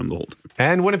older than him the whole time?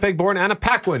 And Winnipeg-born Anna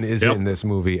Paquin is in this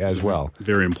movie as well.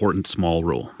 Very important small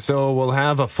role. So we'll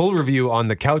have a full review on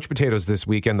The Couch Potatoes this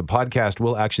weekend. The podcast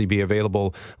will actually be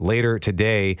available later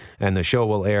today, and the show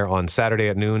will air on Saturday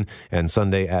at noon and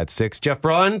Sunday at 6. Jeff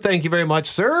Braun, thank you very much,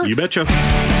 sir. You betcha.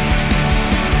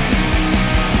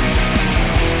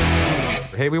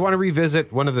 Hey, we want to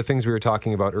revisit one of the things we were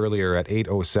talking about earlier at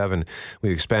 8:07.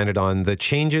 We expanded on the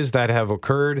changes that have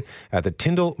occurred at the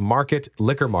Tyndall Market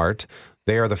Liquor Mart.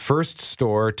 They are the first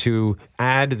store to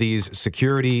add these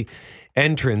security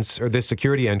entrance.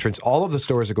 All of the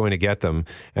stores are going to get them,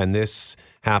 and this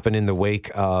happened in the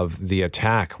wake of the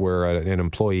attack where an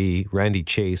employee, Randy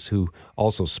Chase, who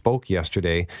also spoke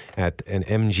yesterday at an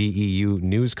MGEU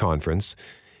news conference,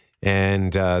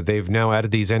 and they've now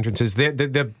added these entrances.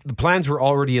 The plans were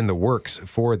already in the works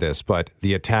for this, but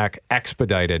the attack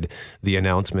expedited the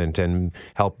announcement and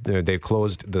helped. They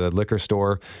closed the liquor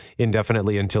store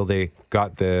indefinitely until they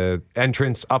got the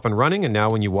entrance up and running. And now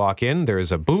when you walk in,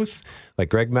 there's a booth like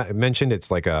Greg mentioned,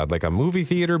 it's like a movie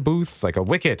theater booth, like a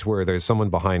wicket where there's someone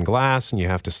behind glass and you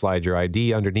have to slide your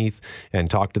ID underneath and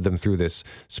talk to them through this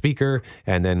speaker.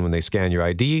 And then when they scan your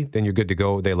ID, then you're good to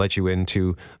go. They let you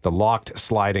into the locked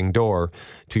sliding door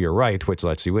to your right, which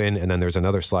lets you in. And then there's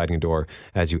another sliding door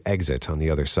as you exit on the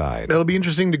other side. It'll be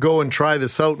interesting to go and try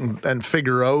this out and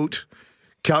figure out,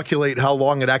 calculate how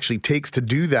long it actually takes to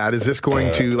do that. Is this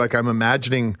going to, like I'm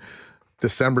imagining,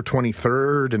 December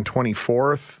 23rd and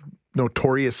 24th,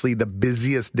 notoriously the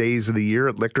busiest days of the year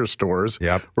at liquor stores,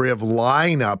 where you have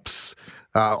lineups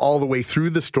all the way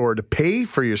through the store to pay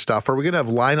for your stuff. Are we going to have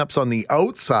lineups on the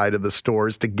outside of the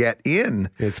stores to get in?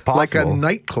 It's possible. Like a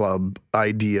nightclub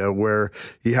idea where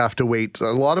you have to wait. A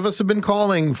lot of us have been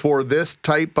calling for this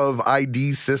type of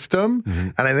ID system,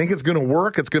 and I think it's going to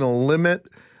work. It's going to limit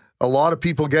a lot of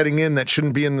people getting in that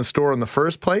shouldn't be in the store in the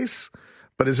first place.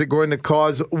 But is it going to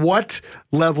cause what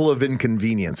level of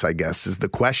inconvenience, I guess, is the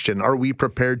question. Are we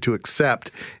prepared to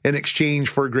accept in exchange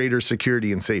for greater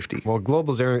security and safety? Well,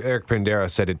 Global's Eric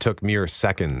Prendera said it took mere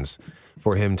seconds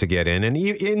for him to get in. And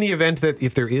in the event that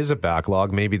if there is a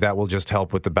backlog, maybe that will just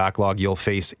help with the backlog you'll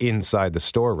face inside the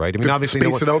store, right? I mean, obviously,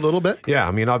 space it out a little bit? Yeah,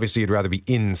 I mean, obviously, you'd rather be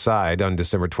inside on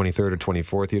December 23rd or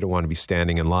 24th. You don't want to be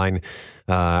standing in line.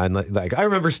 And like I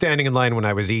remember standing in line when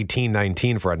I was 18,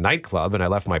 19 for a nightclub, and I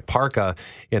left my parka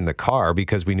in the car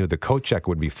because we knew the coat check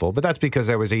would be full. But that's because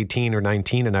I was 18 or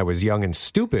 19 and I was young and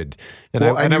stupid. And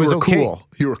I was okay. Cool.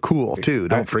 You were cool too.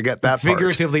 Don't forget that part.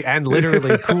 Figuratively and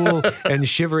literally cool and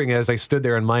shivering as I stood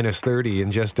there in minus 30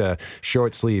 in just a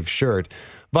short sleeve shirt.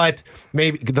 But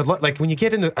maybe, like when you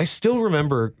get into, I still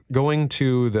remember going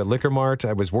to the liquor mart.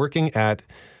 I was working at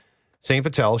St.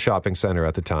 Vital Shopping Center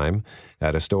at the time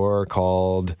at a store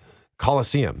called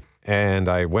Coliseum. And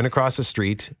I went across the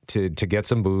street to get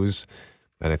some booze.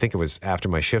 And I think it was after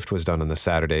my shift was done on the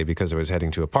Saturday because I was heading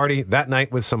to a party that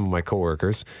night with some of my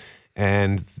coworkers.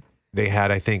 And they had,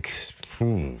 I think,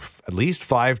 at least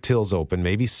 5 tills open,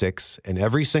 maybe 6. And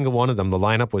every single one of them, the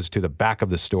lineup was to the back of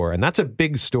the store. And that's a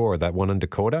big store, that one in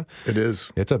Dakota. It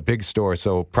is. It's a big store.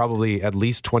 So probably at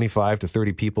least 25 to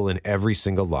 30 people in every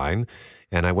single line.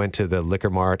 And I went to the Liquor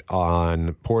Mart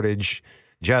on Portage,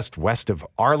 just west of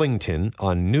Arlington,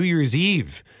 on New Year's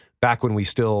Eve, back when we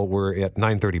still were at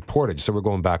 930 Portage. So we're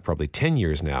going back probably 10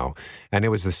 years now. And it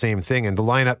was the same thing. And the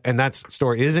lineup, and that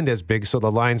store isn't as big. So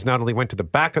the lines not only went to the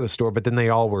back of the store, but then they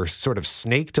all were sort of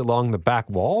snaked along the back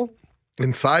wall.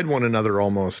 Inside one another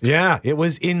almost. Yeah, it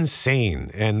was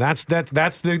insane. And that's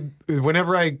the,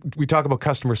 whenever we talk about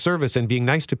customer service and being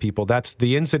nice to people, that's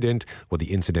the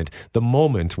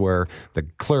moment where the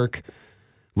clerk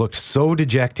looked so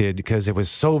dejected because it was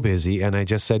so busy. And I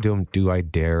just said to him, "Do I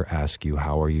dare ask you,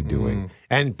 how are you doing?"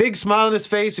 And big smile on his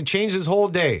face. It changed his whole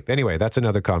day. Anyway, that's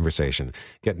another conversation.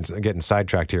 Getting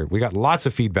sidetracked here. We got lots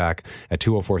of feedback at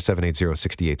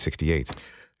 204-780-6868.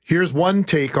 Here's one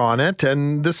take on it,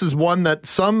 and this is one that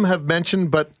some have mentioned,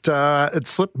 but it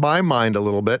slipped my mind a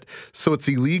little bit. So it's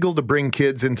illegal to bring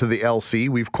kids into the LC.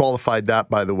 We've qualified that,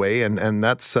 by the way, and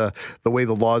that's the way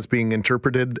the law is being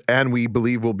interpreted, and we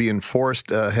believe will be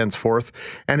enforced henceforth.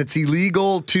 And it's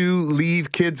illegal to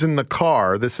leave kids in the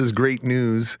car. This is great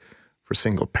news for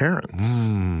single parents.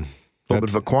 A little bit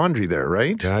of a quandary there,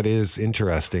 right? That is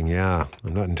interesting, yeah.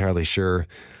 I'm not entirely sure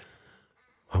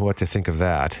what to think of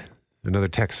that. Another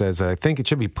text says, "I think it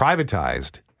should be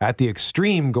privatized. At the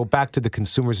extreme, go back to the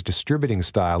consumer's distributing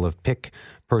style of pick,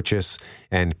 purchase,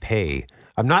 and pay."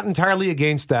 I'm not entirely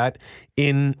against that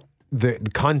in the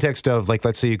context of, like,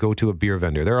 let's say you go to a beer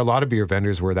vendor. There are a lot of beer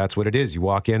vendors where that's what it is. You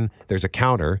walk in, there's a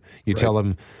counter, you tell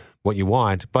them what you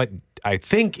want. But I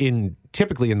think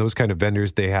typically in those kind of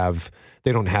vendors, they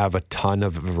don't have a ton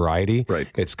of variety. Right.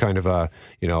 It's kind of a,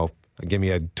 give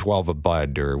me a 12 of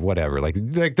Bud or whatever, like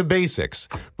the basics.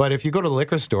 But if you go to the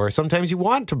liquor store, sometimes you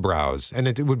want to browse, and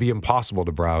it would be impossible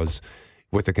to browse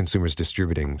with the consumer's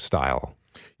distributing style.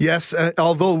 Yes,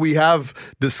 although we have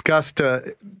discussed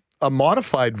a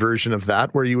modified version of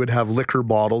that where you would have liquor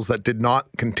bottles that did not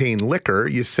contain liquor.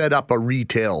 You set up a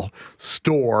retail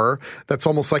store that's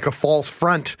almost like a false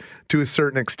front to a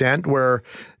certain extent, where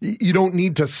you don't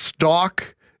need to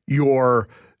stock your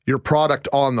product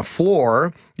on the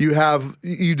floor.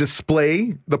 You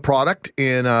display the product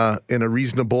in a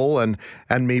reasonable and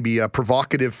maybe a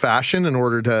provocative fashion in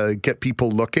order to get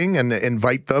people looking and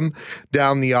invite them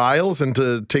down the aisles and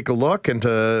to take a look and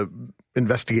to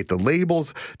investigate the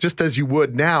labels, just as you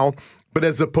would now. But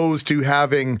as opposed to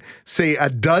having, say, a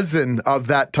dozen of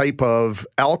that type of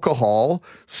alcohol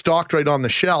stocked right on the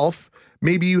shelf,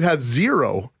 maybe you have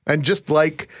 0. And just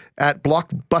like at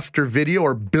Blockbuster Video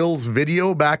or Bill's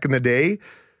Video back in the day,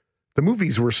 the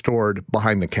movies were stored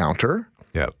behind the counter.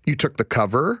 Yep. You took the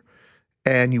cover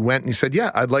and you went and you said,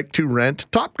 yeah, I'd like to rent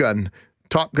Top Gun.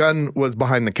 Top Gun was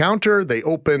behind the counter. They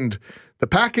opened the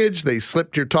package. They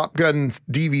slipped your Top Gun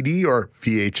DVD or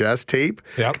VHS tape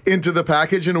into the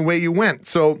package, and away you went.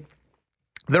 So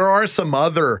there are some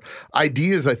other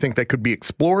ideas I think that could be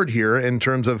explored here in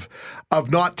terms of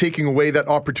not taking away that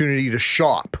opportunity to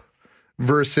shop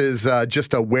versus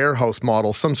just a warehouse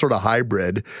model. Some sort of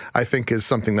hybrid, I think, is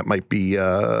something that might be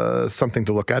something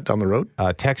to look at down the road.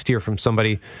 Text here from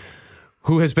somebody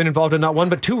who has been involved in not one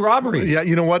but two robberies. Yeah,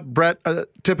 you know what, Brett?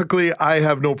 Typically, I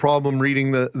have no problem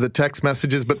reading the text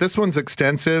messages, but this one's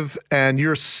extensive, and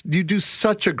you do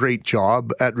such a great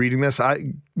job at reading this.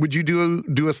 Would you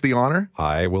do us the honor?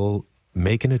 I will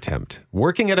make an attempt.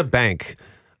 Working at a bank,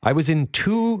 I was in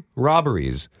 2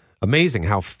 robberies. Amazing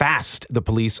how fast the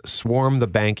police swarm the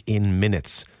bank in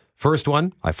minutes. First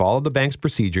one, I followed the bank's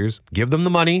procedures, give them the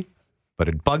money, but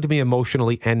it bugged me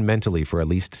emotionally and mentally for at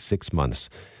least 6 months.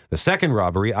 The second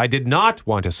robbery, I did not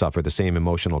want to suffer the same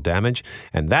emotional damage,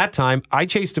 and that time I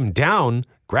chased him down,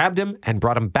 grabbed him, and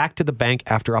brought him back to the bank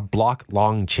after a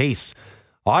block-long chase.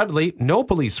 Oddly, no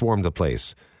police swarmed the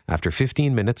place. After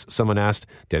 15 minutes, someone asked,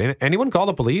 "Did anyone call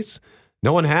the police?"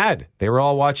 No one had. They were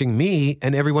all watching me,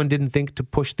 and everyone didn't think to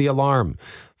push the alarm.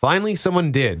 Finally,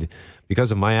 someone did.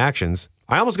 Because of my actions,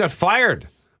 I almost got fired.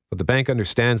 But the bank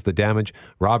understands the damage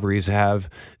robberies have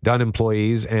done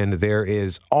employees, and there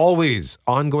is always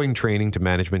ongoing training to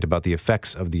management about the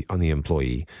effects on the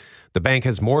employee. The bank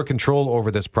has more control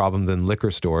over this problem than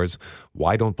liquor stores.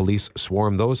 Why don't police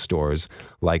swarm those stores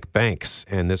like banks?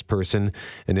 And this person,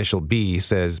 initial B,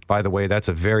 says, by the way, that's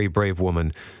a very brave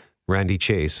woman, Randy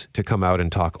Chase, to come out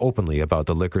and talk openly about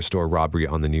the liquor store robbery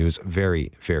on the news.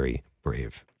 Very, very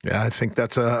brave. Yeah, I think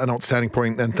that's an outstanding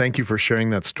point, and thank you for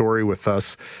sharing that story with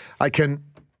us. I can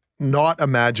not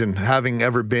imagine having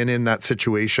ever been in that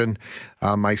situation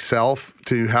myself,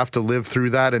 to have to live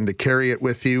through that and to carry it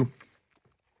with you.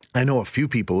 I know a few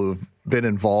people who have been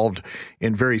involved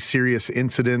in very serious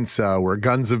incidents where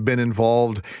guns have been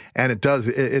involved, and it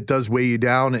does weigh you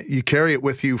down. You carry it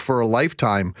with you for a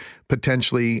lifetime,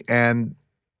 potentially, and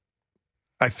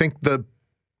I think the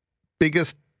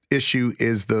biggest issue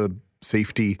is the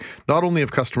safety, not only of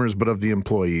customers, but of the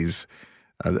employees.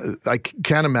 I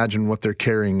can't imagine what they're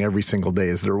carrying every single day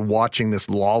as they're watching this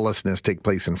lawlessness take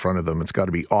place in front of them. It's got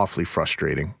to be awfully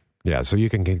frustrating. Yeah, so you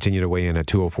can continue to weigh in at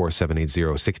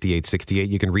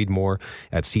 204-780-6868. You can read more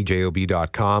at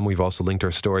cjob.com. We've also linked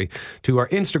our story to our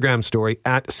Instagram story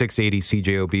at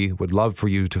 680CJOB. Would love for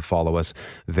you to follow us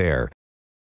there.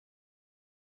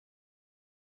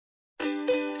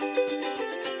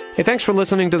 Hey, thanks for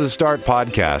listening to the Start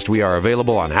Podcast. We are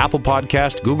available on Apple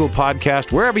Podcast, Google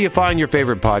Podcast, wherever you find your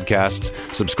favorite podcasts.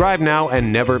 Subscribe now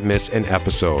and never miss an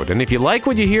episode. And if you like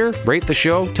what you hear, rate the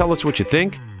show, tell us what you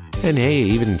think, and hey,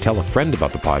 even tell a friend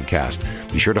about the podcast.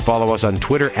 Be sure to follow us on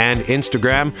Twitter and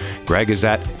Instagram. Greg is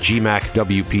at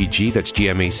GMACWPG, that's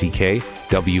GMACK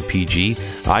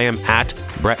WPG. I am at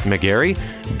Brett McGarry,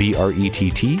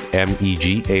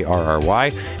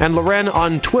 BRETTMEGARRY. And Loren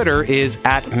on Twitter is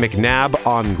at McNabb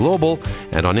on Global,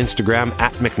 and on Instagram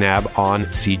at McNabb on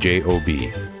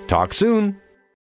CJOB. Talk soon.